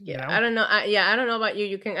correct. Yeah, you know? I don't know. I don't know about you.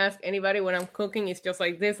 You can ask anybody when I'm cooking. It's just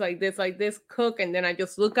like this, cook, and then I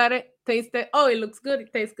just look at it, taste it. Oh, it looks good.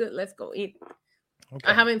 It tastes good. Let's go eat. Okay.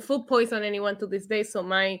 I haven't food poisoned anyone to this day, so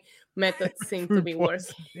my methods seem to be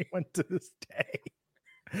worse. Anyone to this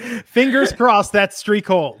day. Fingers crossed that streak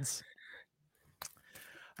holds.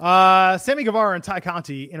 Sammy Guevara and Ty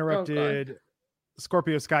Conti interrupted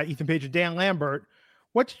Scorpio Sky, Ethan Page, and Dan Lambert.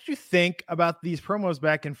 What did you think about these promos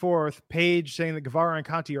back and forth? Page saying that Guevara and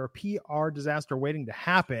Conti are a PR disaster waiting to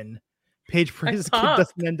happen. Page for his kid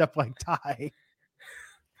doesn't end up like Ty.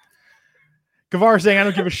 Guevara saying, I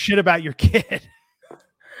don't give a shit about your kid.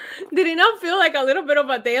 Did it not feel like a little bit of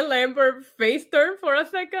a Dan Lambert face turn for a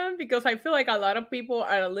second? Because I feel like a lot of people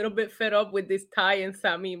are a little bit fed up with this Ty and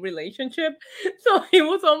Sammy relationship. So it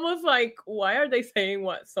was almost like, why are they saying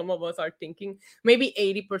what some of us are thinking? Maybe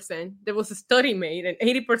 80%. There was a study made and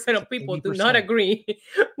 80% of people 80%. Do not agree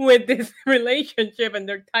with this relationship and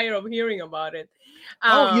they're tired of hearing about it.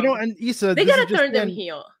 And Issa, they got to turn them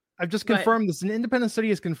heel. I've just confirmed this. An independent study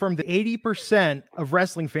has confirmed that 80% of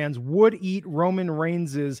wrestling fans would eat Roman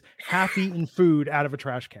Reigns' half-eaten food out of a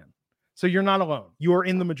trash can. So you're not alone. You are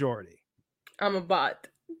in the majority. I'm a bot.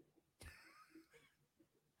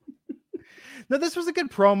 No, this was a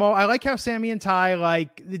good promo. I like how Sammy and Ty,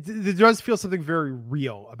 there does feel something very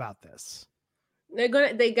real about this. They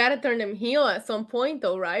got to turn them heel at some point,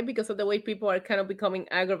 though, right? Because of the way people are kind of becoming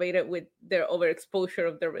aggravated with their overexposure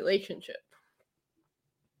of their relationship.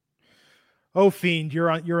 Oh, Fiend, you're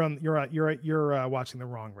watching the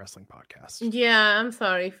wrong wrestling podcast. Yeah, I'm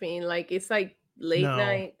sorry, Fiend. Like it's like late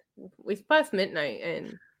night. It's past midnight,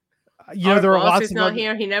 and there are lots of not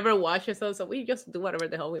here. He never watches us, so we just do whatever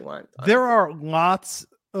the hell we want. Honestly. There are lots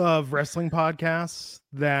of wrestling podcasts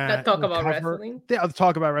that talk about wrestling. Yeah,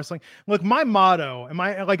 talk about wrestling. Look, my motto,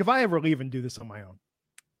 if I ever leave and do this on my own,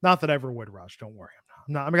 not that I ever would, Raj. Don't worry.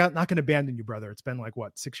 I'm not going to abandon you, brother. It's been like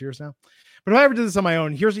 6 years now. But if I ever did this on my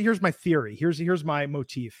own, here's my theory. Here's my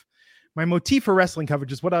motif. My motif for wrestling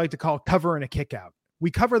coverage is what I like to call cover and a kick out. We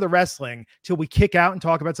cover the wrestling till we kick out and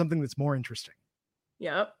talk about something that's more interesting.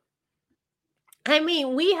 Yep. I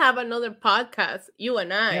mean, we have another podcast, you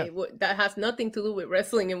and I, that has nothing to do with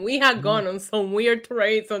wrestling, and we have gone on some weird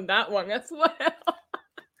trades on that one as well.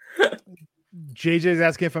 JJ's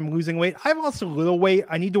asking if I'm losing weight. I've lost a little weight.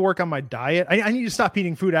 I need to work on my diet. I need to stop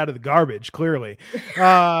eating food out of the garbage, clearly.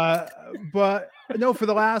 But no, for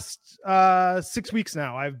the last 6 weeks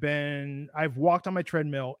now, I've walked on my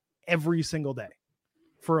treadmill every single day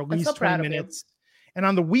for at least 20 minutes. And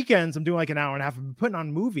on the weekends, I'm doing like an hour and a half. I've been putting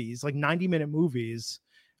on movies, like 90-minute movies.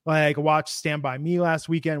 Like I watched Stand By Me last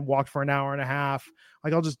weekend, walked for an hour and a half.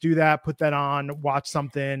 Like I'll just do that, put that on, watch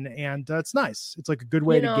something. And it's nice. It's like a good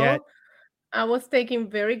way to get. I was taking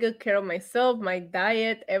very good care of myself, my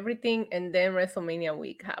diet, everything. And then WrestleMania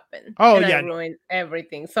week happened. Oh, and yeah. I ruined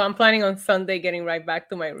everything. So I'm planning on Sunday getting right back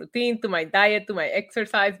to my routine, to my diet, to my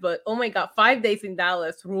exercise. But oh my God, 5 days in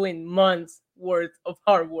Dallas ruined months worth of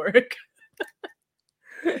hard work.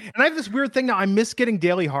 And I have this weird thing now. I miss getting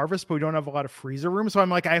Daily Harvest, but we don't have a lot of freezer room. So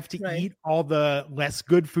I'm like, I have to eat all the less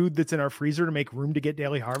good food that's in our freezer to make room to get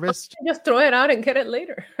Daily Harvest. Just throw it out and get it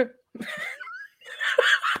later.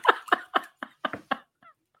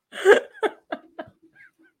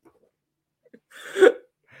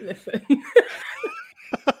 Listen.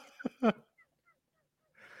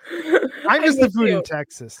 I miss the food in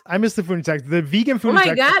Texas. The vegan food. Oh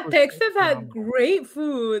my God, Texas had great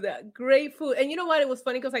food. And you know what? It was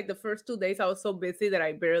funny because like the first 2 days I was so busy that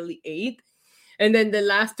I barely ate. And then the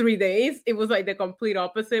last 3 days, it was like the complete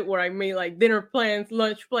opposite where I made like dinner plans,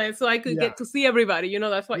 lunch plans, so I could get to see everybody.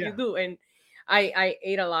 That's what you do. And I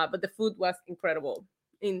ate a lot, but the food was incredible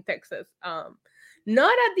in Texas.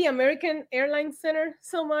 Not at the American Airlines Center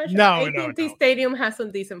so much. No. AT&T Stadium has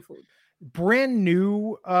some decent food. Brand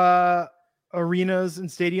new arenas and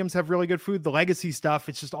stadiums have really good food. The legacy stuff,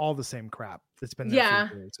 it's just all the same crap that's been there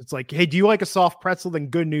for years. It's like, hey, do you like a soft pretzel? Then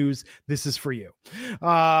good news, this is for you.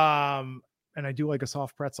 And I do like a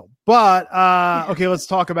soft pretzel. But okay, let's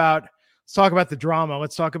talk about the drama.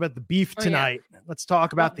 Let's talk about the beef tonight. Let's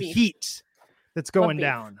talk about the heat that's going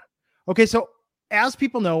down. Okay, so as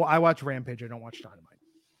people know, I watch Rampage. I don't watch Dynamite.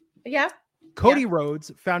 Yeah. Cody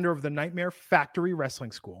Rhodes, founder of the Nightmare Factory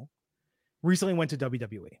Wrestling School, recently went to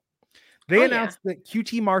WWE. They announced that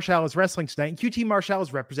QT Marshall is wrestling tonight, and QT Marshall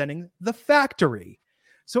is representing the Factory.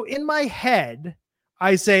 So in my head,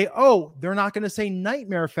 I say, oh, they're not going to say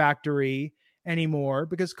Nightmare Factory anymore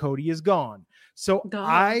because Cody is gone. So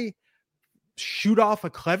I shoot off a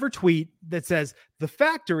clever tweet that says the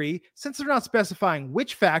Factory, since they're not specifying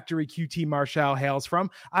which factory QT Marshall hails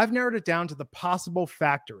from, I've narrowed it down to the possible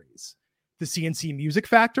factories: the CNC Music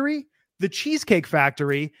Factory, the Cheesecake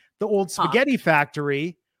Factory, the Old Spaghetti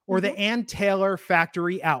Factory, or the Ann Taylor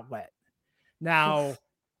Factory Outlet. Now,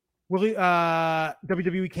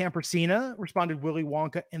 WWE Camper Cena responded Willy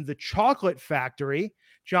Wonka and the Chocolate Factory.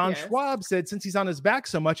 John Schwab said since he's on his back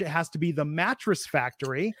so much, it has to be the Mattress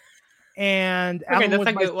Factory. And that's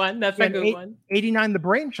a good one. That's a good one. 89 the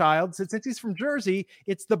Brainchild said since he's from Jersey,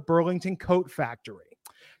 it's the Burlington Coat Factory.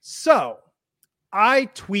 So I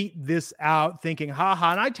tweet this out thinking,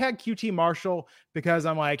 haha, and I tag QT Marshall because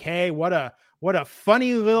I'm like, hey, what a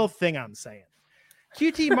funny little thing I'm saying.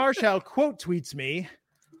 QT Marshall quote tweets me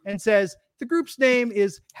and says, the group's name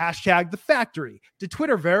is #the Factory. Did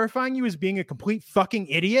Twitter verifying you as being a complete fucking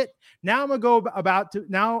idiot? Now I'm about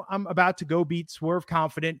to go beat Swerve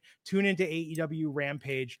Confident. Tune into AEW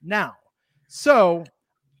Rampage now. So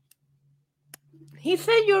he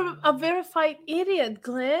said you're a verified idiot,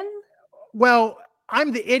 Glenn. Well,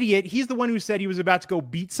 I'm the idiot. He's the one who said he was about to go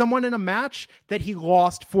beat someone in a match that he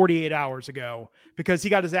lost 48 hours ago because he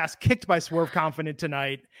got his ass kicked by Swerve Confident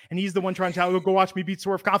tonight. And he's the one trying to tell you, go watch me beat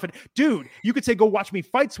Swerve Confident. Dude, you could say, go watch me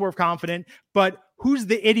fight Swerve Confident, but who's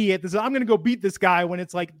the idiot that says, I'm going to go beat this guy when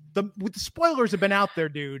it's like the spoilers have been out there,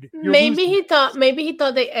 dude. Maybe he thought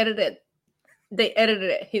they edited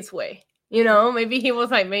it his way. Maybe he was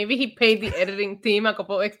like, maybe he paid the editing team a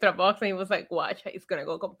couple extra bucks and he was like, watch, it's going to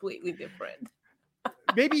go completely different.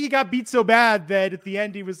 Maybe he got beat so bad that at the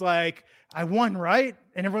end he was like, I won, right?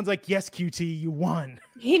 And everyone's like, yes, QT, you won.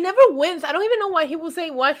 He never wins. I don't even know why he will say,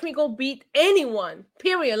 watch me go beat anyone,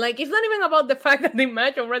 period. Like, it's not even about the fact that the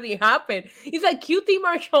match already happened. It's like QT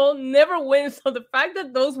Marshall never wins. So the fact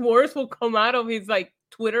that those words will come out of his like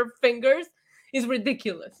Twitter fingers is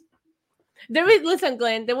ridiculous. Listen,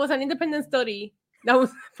 Glenn, there was an independent study that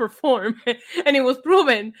was performed, and it was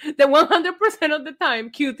proven that 100% of the time,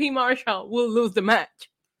 QT Marshall will lose the match.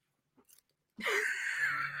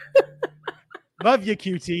 Love you,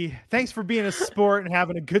 QT. Thanks for being a sport and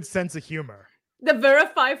having a good sense of humor. The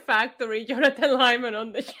Verify Factory, Jonathan Lyman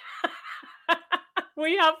on the show.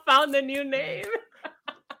 We have found a new name.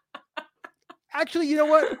 Actually, you know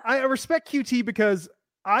what? I respect QT because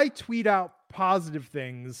I tweet out positive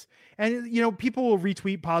things, and you know, people will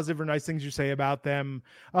retweet positive or nice things you say about them.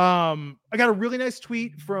 I got a really nice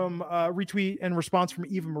tweet from retweet and response from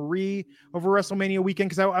Eva Marie over WrestleMania weekend,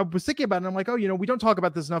 because I was thinking about it and I'm like, oh, you know, we don't talk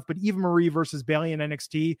about this enough, but Eva Marie versus Bayley in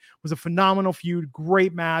NXT was a phenomenal feud,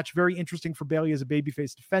 great match, very interesting for Bayley as a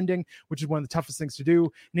babyface defending, which is one of the toughest things to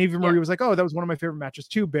do. And Eva Marie was like, oh, that was one of my favorite matches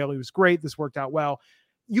too. Bayley was great, this worked out well.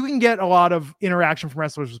 You can get a lot of interaction from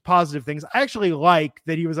wrestlers with positive things. I actually like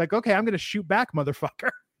that he was like, okay, I'm going to shoot back,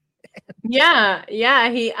 motherfucker. Yeah.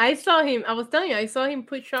 I saw him. I was telling you, I saw him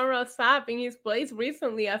put Shara Sapp in his place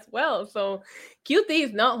recently as well. So QT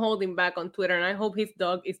is not holding back on Twitter, and I hope his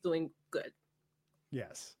dog is doing good.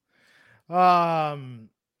 Yes. I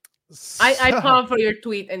called for your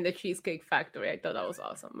tweet in the Cheesecake Factory. I thought that was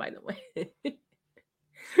awesome, by the way.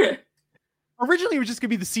 Originally, it was just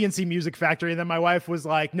going to be the CNC Music Factory. And then my wife was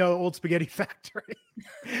like, no, Old Spaghetti Factory.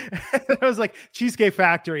 I was like, Cheesecake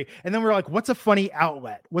Factory. And then we were like, what's a funny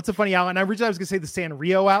outlet? And originally I was going to say the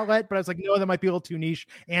Sanrio outlet, but I was like, no, that might be a little too niche.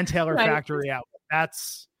 And Taylor Factory outlet.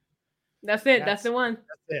 That's it. That's the one.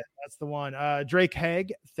 That's it. That's the one. Drake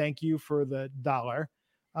Haig, thank you for the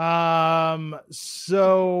 $1.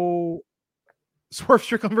 So Swerve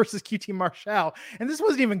Strickland versus QT Marshall, and this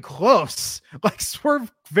wasn't even close. Like,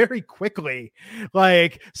 Swerve very quickly.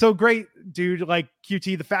 Like, so great, dude. Like,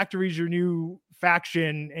 QT, the factory's your new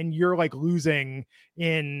faction, and you're like losing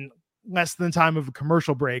in less than the time of a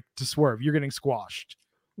commercial break to Swerve. You're getting squashed.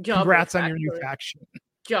 Congrats on your new faction.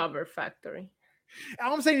 Jobber Factory.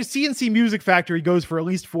 All I'm saying is CNC Music Factory goes for at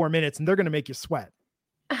least 4 minutes, and they're going to make you sweat.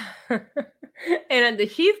 And at the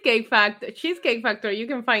Cheesecake Factory, you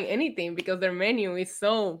can find anything because their menu is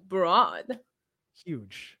so broad.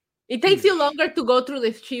 Huge. It takes you longer to go through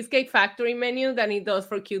this Cheesecake Factory menu than it does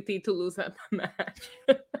for QT to lose a match.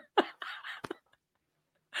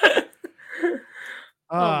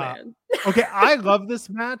 Man. Okay, I love this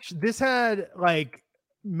match. This had like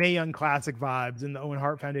Mae Young Classic vibes in the Owen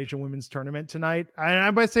Hart Foundation Women's Tournament tonight. And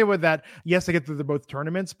I might say with that, yes, I get that they're both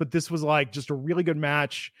tournaments, but this was like just a really good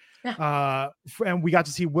match. And we got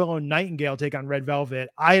to see Willow Nightingale take on Red Velvet.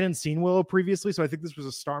 I hadn't seen Willow previously, so I think this was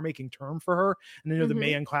a star-making term for her. And I know the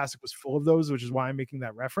Mae Young Classic was full of those, which is why I'm making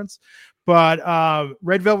that reference. But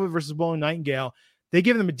Red Velvet versus Willow Nightingale, they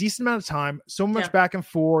gave them a decent amount of time, so much back and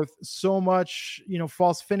forth, so much, you know,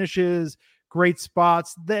 false finishes, great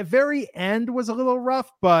spots. The very end was a little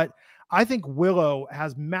rough, but I think Willow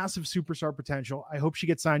has massive superstar potential. I hope she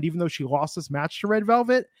gets signed, even though she lost this match to Red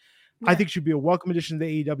Velvet. I think she'd be a welcome addition to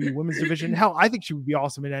the AEW women's division. Hell, I think she would be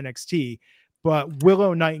awesome in NXT, but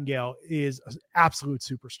Willow Nightingale is an absolute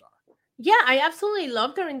superstar. Yeah, I absolutely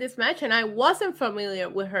loved her in this match, and I wasn't familiar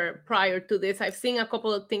with her prior to this. I've seen a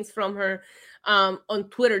couple of things from her on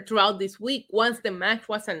Twitter throughout this week once the match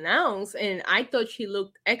was announced, and I thought she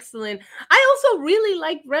looked excellent. I also really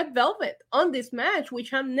liked Red Velvet on this match,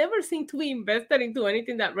 which I've never seen to be invested into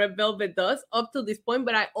anything that Red Velvet does up to this point,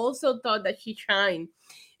 but I also thought that she shined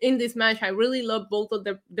in this match. I really love both of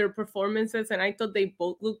their performances, and I thought they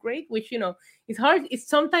both look great, which, you know, it's hard. It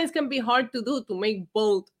sometimes can be hard to do, to make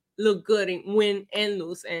both look good and win and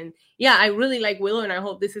lose. And yeah, I really like Willow, and I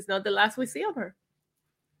hope this is not the last we see of her.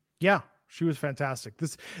 Yeah, she was fantastic.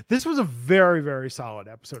 This was a very, very solid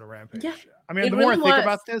episode of Rampage. Yeah, I mean, the more I think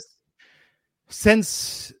about this,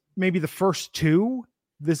 since maybe the first two,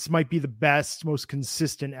 this might be the best, most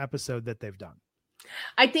consistent episode that they've done.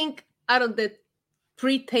 I think out of the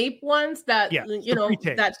pre-tape ones that, you know,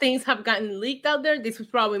 that things have gotten leaked out there, this was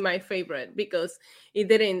probably my favorite, because it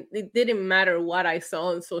didn't matter what I saw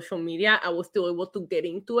on social media. I was still able to get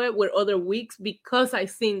into it, where other weeks, because I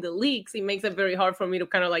seen the leaks, it makes it very hard for me to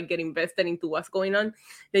kind of like get invested into what's going on.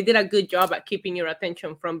 They did a good job at keeping your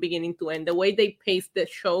attention from beginning to end. The way they paced the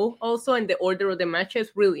show also, and the order of the matches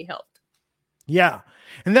really helped. Yeah.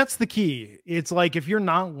 And that's the key. It's like, if you're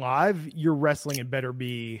not live, your wrestling had better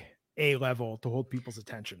be A level to hold people's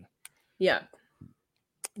attention. Yeah.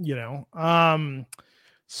 You know?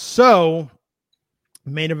 So,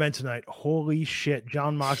 main event tonight. Holy shit.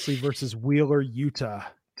 Jon Moxley versus Wheeler Yuta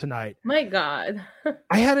tonight. My God.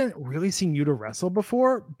 I hadn't really seen Yuta wrestle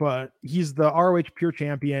before, but he's the ROH Pure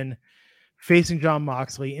Champion facing Jon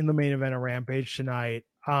Moxley in the main event of Rampage tonight.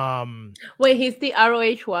 Wait, he's the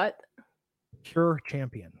ROH what? Pure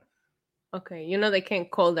Champion. Okay, you know they can't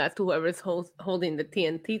call that to whoever's holding the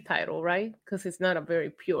TNT title, right? Because it's not a very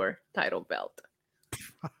pure title belt.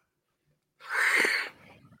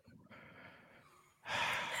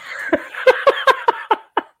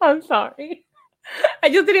 I'm sorry. I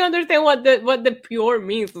just didn't understand what the pure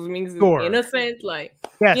means. It means Sure. Innocent, like,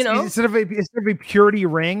 yes, you know, instead of a purity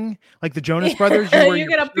ring, like the Jonas Brothers, you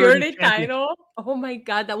get a purity title. Oh my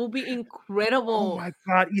God, that would be incredible. Oh my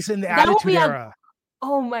God, he's in the Attitude Era.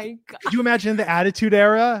 Oh my God. Could you imagine the Attitude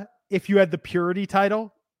Era if you had the purity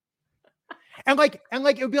title? And like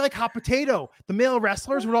it would be like hot potato. The male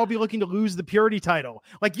wrestlers would all be looking to lose the purity title.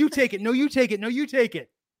 Like, you take it, no, you take it, no, you take it.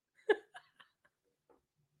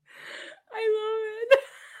 I love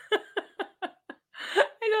it.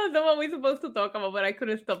 I know that's what we're supposed to talk about, but I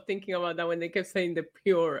couldn't stop thinking about that when they kept saying the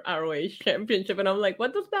pure ROH championship. And I'm like,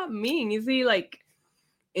 what does that mean? Is he like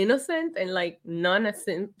innocent and like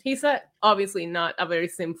non-sin? He's obviously not a very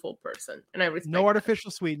sinful person. And I respect no artificial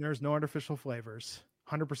sweeteners, no artificial flavors.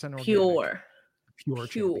 100% organic. Pure.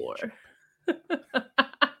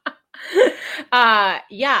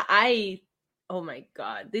 Oh my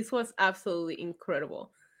God, this was absolutely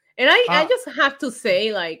incredible. And I just have to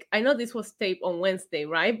say, like, I know this was taped on Wednesday,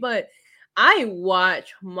 right? But I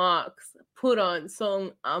watched Mox put on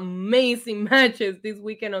some amazing matches this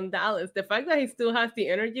weekend on Dallas. The fact that he still has the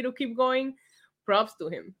energy to keep going, props to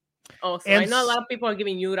him. Also, I know a lot of people are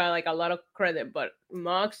giving Yuta like a lot of credit, but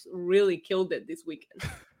Mox really killed it this weekend.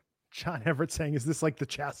 John Everett saying, is this like the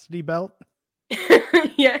chastity belt?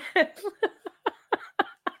 Yes.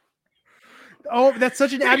 Oh, that's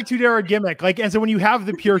such an Attitude Era gimmick. Like, and so when you have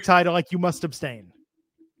the pure title, like, you must abstain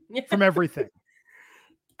from everything.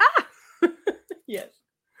 Yes.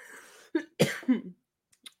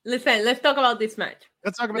 Listen, let's talk about this match.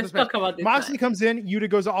 Let's talk about this. Moxley comes in, Yuta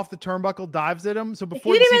goes off the turnbuckle, dives at him. So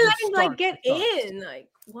before he didn't even let him like get in. Like,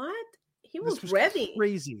 what? He was ready.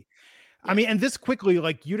 Crazy. I mean, and this quickly,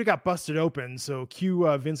 like, Yuta got busted open. So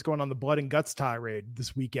cue Vince going on the blood and guts tirade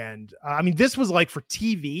this weekend. I mean, this was like for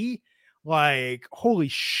TV. Like, holy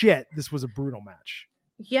shit, this was a brutal match.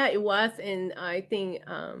 Yeah, it was. And I think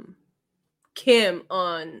Kim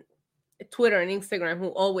on Twitter and Instagram, who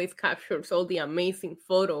always captures all the amazing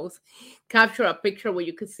photos, capture a picture where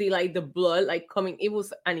you could see like the blood like coming. It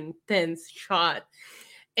was an intense shot.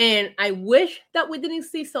 And I wish that we didn't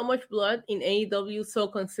see so much blood in AEW so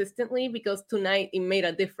consistently, because tonight it made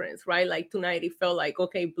a difference, right? Like tonight it felt like,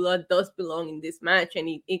 okay, blood does belong in this match, and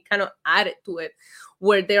it kind of added to it,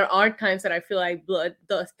 where there are times that I feel like blood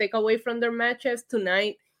does take away from their matches.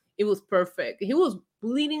 Tonight it was perfect. He was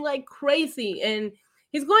bleeding like crazy, and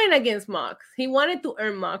he's going against Mox. He wanted to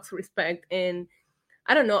earn Mox's respect, and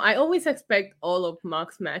I don't know. I always expect all of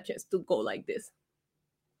Mox's matches to go like this.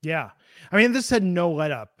 Yeah. I mean, this had no let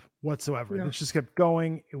up whatsoever. No. This just kept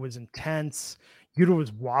going. It was intense. Yuta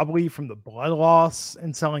was wobbly from the blood loss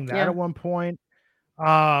and selling that at one point.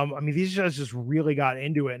 I mean, these guys just really got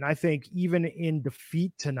into it. And I think even in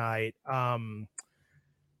defeat tonight, through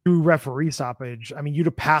referee stoppage, I mean,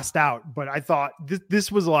 Yuta passed out, but I thought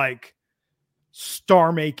this was like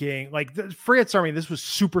star making, like forget star making. This was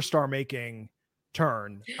superstar making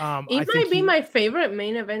turn. It might be my favorite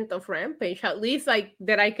main event of Rampage, at least like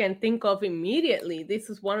that I can think of immediately. This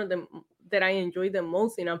is one of them that I enjoyed the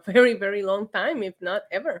most in a very, very long time, if not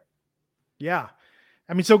ever. Yeah.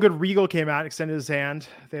 I mean, so good. Regal came out, extended his hand.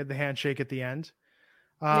 They had the handshake at the end.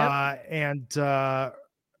 And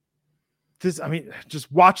this, I mean,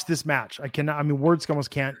 just watch this match. Words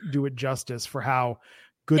almost can't do it justice for how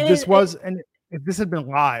good this was. And if this had been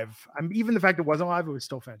live, even the fact it wasn't live, it was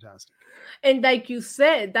still fantastic. And like you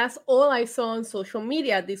said, that's all I saw on social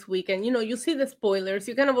media this weekend. You know, you see the spoilers.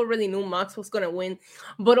 You kind of already knew Mox was going to win.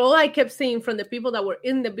 But all I kept seeing from the people that were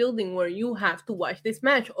in the building were, you have to watch this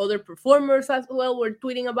match. Other performers as well were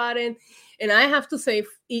tweeting about it. And I have to say,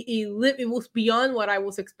 it was beyond what I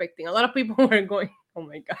was expecting. A lot of people were going, oh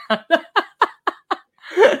my God.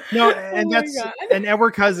 No, and and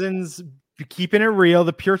Edward Cousins keeping it real.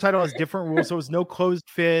 The pure title has different rules, so it's no closed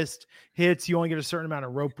fist hits. You only get a certain amount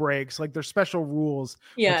of rope breaks. Like, there's special rules.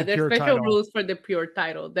 Yeah, there's special rules for the pure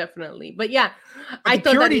title, definitely. But yeah, I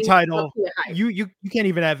thought purity title. You can't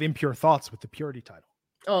even have impure thoughts with the purity title.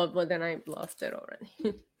 Oh, but then I lost it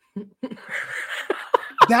already.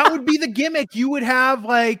 That would be the gimmick. You would have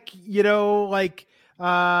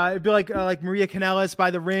It'd be like Maria Kanellis by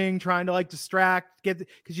the ring trying to like distract,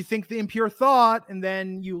 because you think the impure thought, and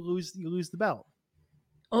then you lose the belt.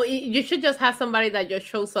 Oh, you should just have somebody that just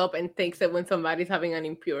shows up and takes it when somebody's having an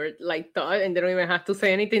impure like thought, and they don't even have to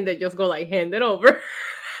say anything. They just go like hand it over.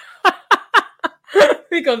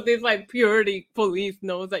 Because this like purity police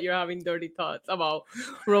knows that you're having dirty thoughts about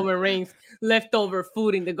Roman Reigns leftover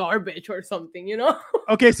food in the garbage or something, you know?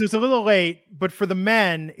 Okay, so it's a little late, but for the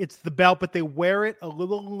men, it's the belt, but they wear it a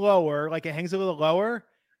little lower, like it hangs a little lower,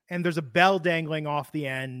 and there's a bell dangling off the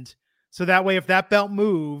end. So that way, if that belt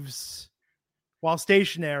moves while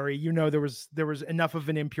stationary, you know there was enough of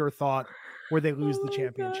an impure thought where they lose the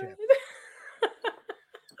championship.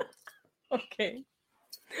 Okay.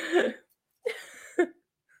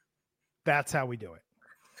 That's how we do it.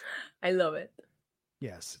 I love it.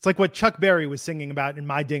 Yes. It's like what Chuck Berry was singing about in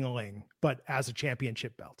My Ding-a-Ling, but as a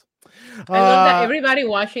championship belt. I love that everybody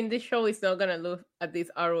watching this show is not going to look at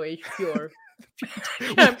this ROH Pure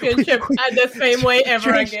championship at the same way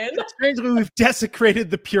ever again. Strangely, we've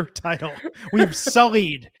desecrated the Pure title. We've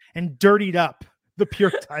sullied and dirtied up the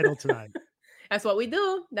Pure title tonight. That's what we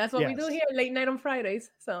do. That's what we do here late night on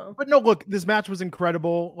Fridays. So, but no, look, this match was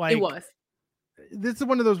incredible. Like, it was. This is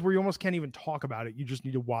one of those where you almost can't even talk about it. You just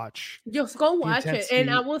need to watch. Just go watch it. And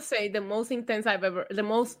I will say the most I've ever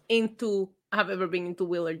been into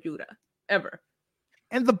Wheeler Yuta ever.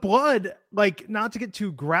 And the blood, like, not to get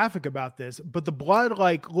too graphic about this, but the blood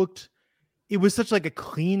it was such like a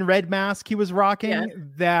clean red mask he was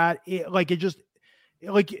rocking that if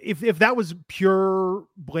that was pure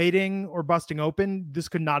blading or busting open, this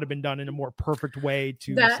could not have been done in a more perfect way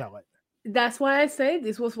to sell it. That's why I say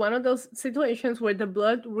this was one of those situations where the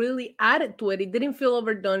blood really added to it. It didn't feel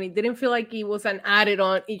overdone. It didn't feel like it was an added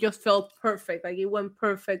on. It just felt perfect. Like it went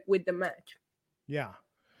perfect with the match. Yeah.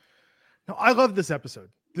 No, I love this episode.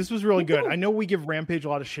 This was really good. I know we give Rampage a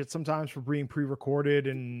lot of shit sometimes for being pre-recorded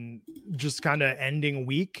and just kind of ending a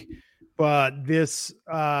week, but this,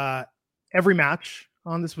 every match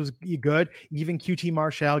on this was good. Even QT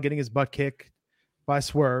Marshall getting his butt kicked by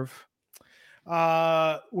Swerve.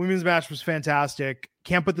 Women's match was fantastic.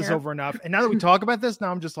 Can't put this over enough. And now that we talk about this,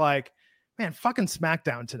 now I'm just like, man, fucking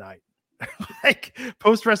SmackDown tonight. Like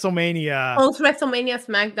post WrestleMania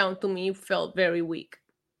SmackDown to me felt very weak.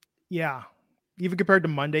 Yeah. Even compared to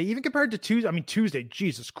Monday, even compared to Tuesday,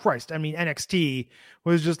 Jesus Christ. I mean, NXT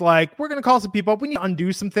was just like, we're going to call some people up. We need to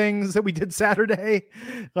undo some things that we did Saturday.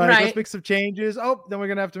 Let's make some changes. Oh, then we're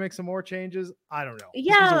going to have to make some more changes. I don't know.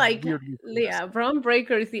 Yeah, Braun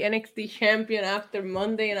Breaker is the NXT champion after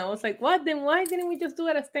Monday. And I was like, what? Then why didn't we just do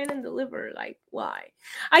it as Stand and Deliver? Like, why?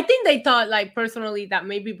 I think they thought, like, personally, that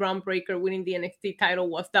maybe Braun Breaker winning the NXT title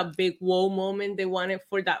was that big whoa moment they wanted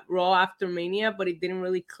for that Raw after Mania, but it didn't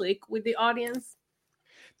really click with the audience.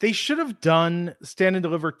 They should have done Stand and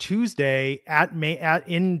Deliver Tuesday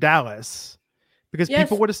in Dallas because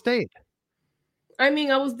people would have stayed. I mean,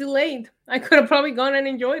 I was delayed. I could have probably gone and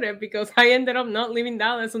enjoyed it because I ended up not leaving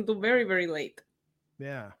Dallas until very, very late.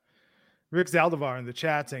 Yeah. Rick Zaldivar in the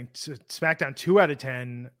chat saying SmackDown 2 out of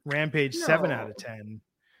 10, Rampage 7 out of 10.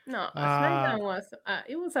 No, SmackDown was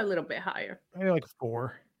it was a little bit higher. Maybe like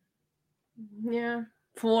 4. Yeah,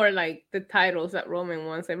 4 like the titles that Roman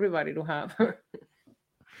wants everybody to have.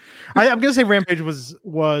 I'm gonna say Rampage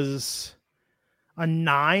was a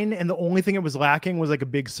 9, and the only thing it was lacking was like a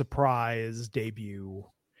big surprise debut.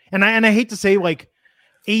 And I hate to say, like,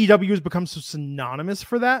 AEW has become so synonymous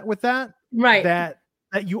with that, right? That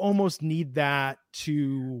you almost need that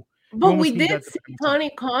to. But we did see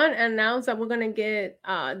Tony Khan announce that we're gonna get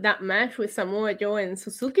that match with Samoa Joe and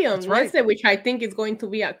Suzuki on Wednesday, which I think is going to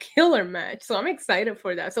be a killer match. So I'm excited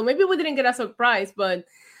for that. So maybe we didn't get a surprise, but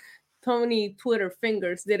Tony Twitter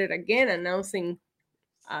fingers did it again, announcing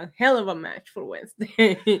a hell of a match for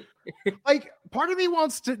Wednesday. Like, part of me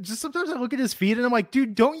wants to just sometimes I look at his feed and I'm like,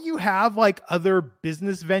 dude, don't you have like other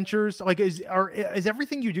business ventures? Like, is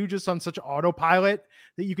everything you do just on such autopilot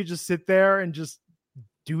that you could just sit there and just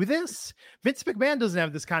do this? Vince McMahon doesn't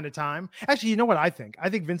have this kind of time. Actually, you know what I think? I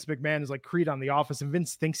think Vince McMahon is like Creed on The Office, and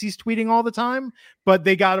Vince thinks he's tweeting all the time, but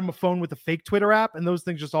they got him a phone with a fake Twitter app, and those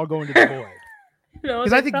things just all go into the void.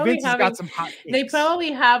 Because I think Vince has got some hot takes. They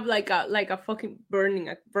probably have like a fucking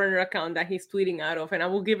burner account that he's tweeting out of, and I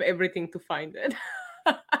will give everything to find it.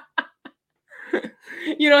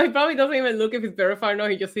 You know, he probably doesn't even look if it's verified or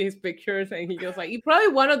not. He just sees his pictures, and he just like, he's probably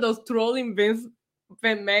one of those trolling Vince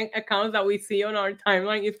McMahon accounts that we see on our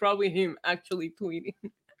timeline. It's probably him actually tweeting.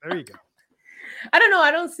 There you go. I don't know.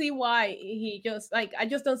 I don't see why he just like. I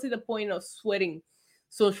just don't see the point of sweating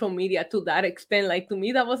social media to that extent. Like, to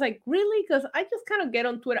me, that was like, really? Because I just kind of get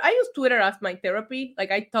on Twitter. I use Twitter as my therapy.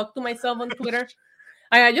 Like, I talk to myself on Twitter.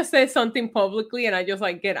 I just say something publicly and I just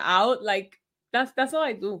like get out. Like that's all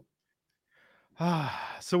I do.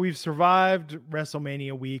 So we've survived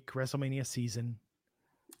WrestleMania week, WrestleMania season.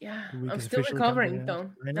 Yeah, The week I'm is still officially recovering coming though.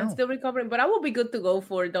 I know. I'm still recovering, but I will be good to go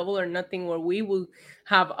for Double or Nothing, where we will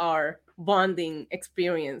have our bonding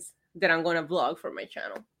experience that I'm gonna vlog for my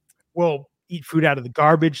channel. We'll eat food out of the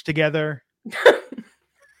garbage together.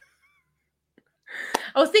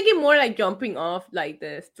 I was thinking more like jumping off like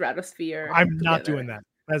the stratosphere. I'm not together. doing that.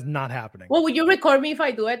 That's not happening. Well, would you record me if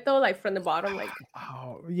I do it though, like from the bottom? Like,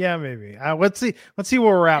 oh yeah, maybe. Let's see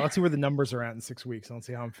where we're at. Let's see where the numbers are at in 6 weeks. Let's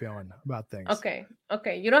see how I'm feeling about things. Okay.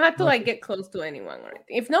 You don't have to like get close to anyone or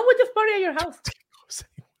anything. If not, we'll just party at your house.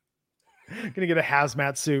 Gonna get a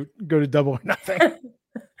hazmat suit, go to Double or Nothing.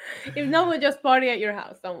 If not, we'll just party at your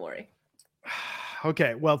house. Don't worry.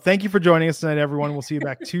 Okay, well, thank you for joining us tonight, everyone. We'll see you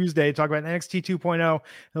back Tuesday to talk about NXT 2.0.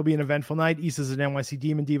 It'll be an eventful night. Issa's an NYC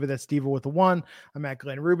Demon Diva. That's Diva with a 1. I'm at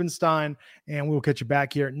Glenn Rubenstein, and we'll catch you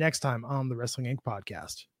back here next time on the Wrestling Inc.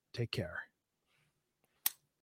 podcast. Take care.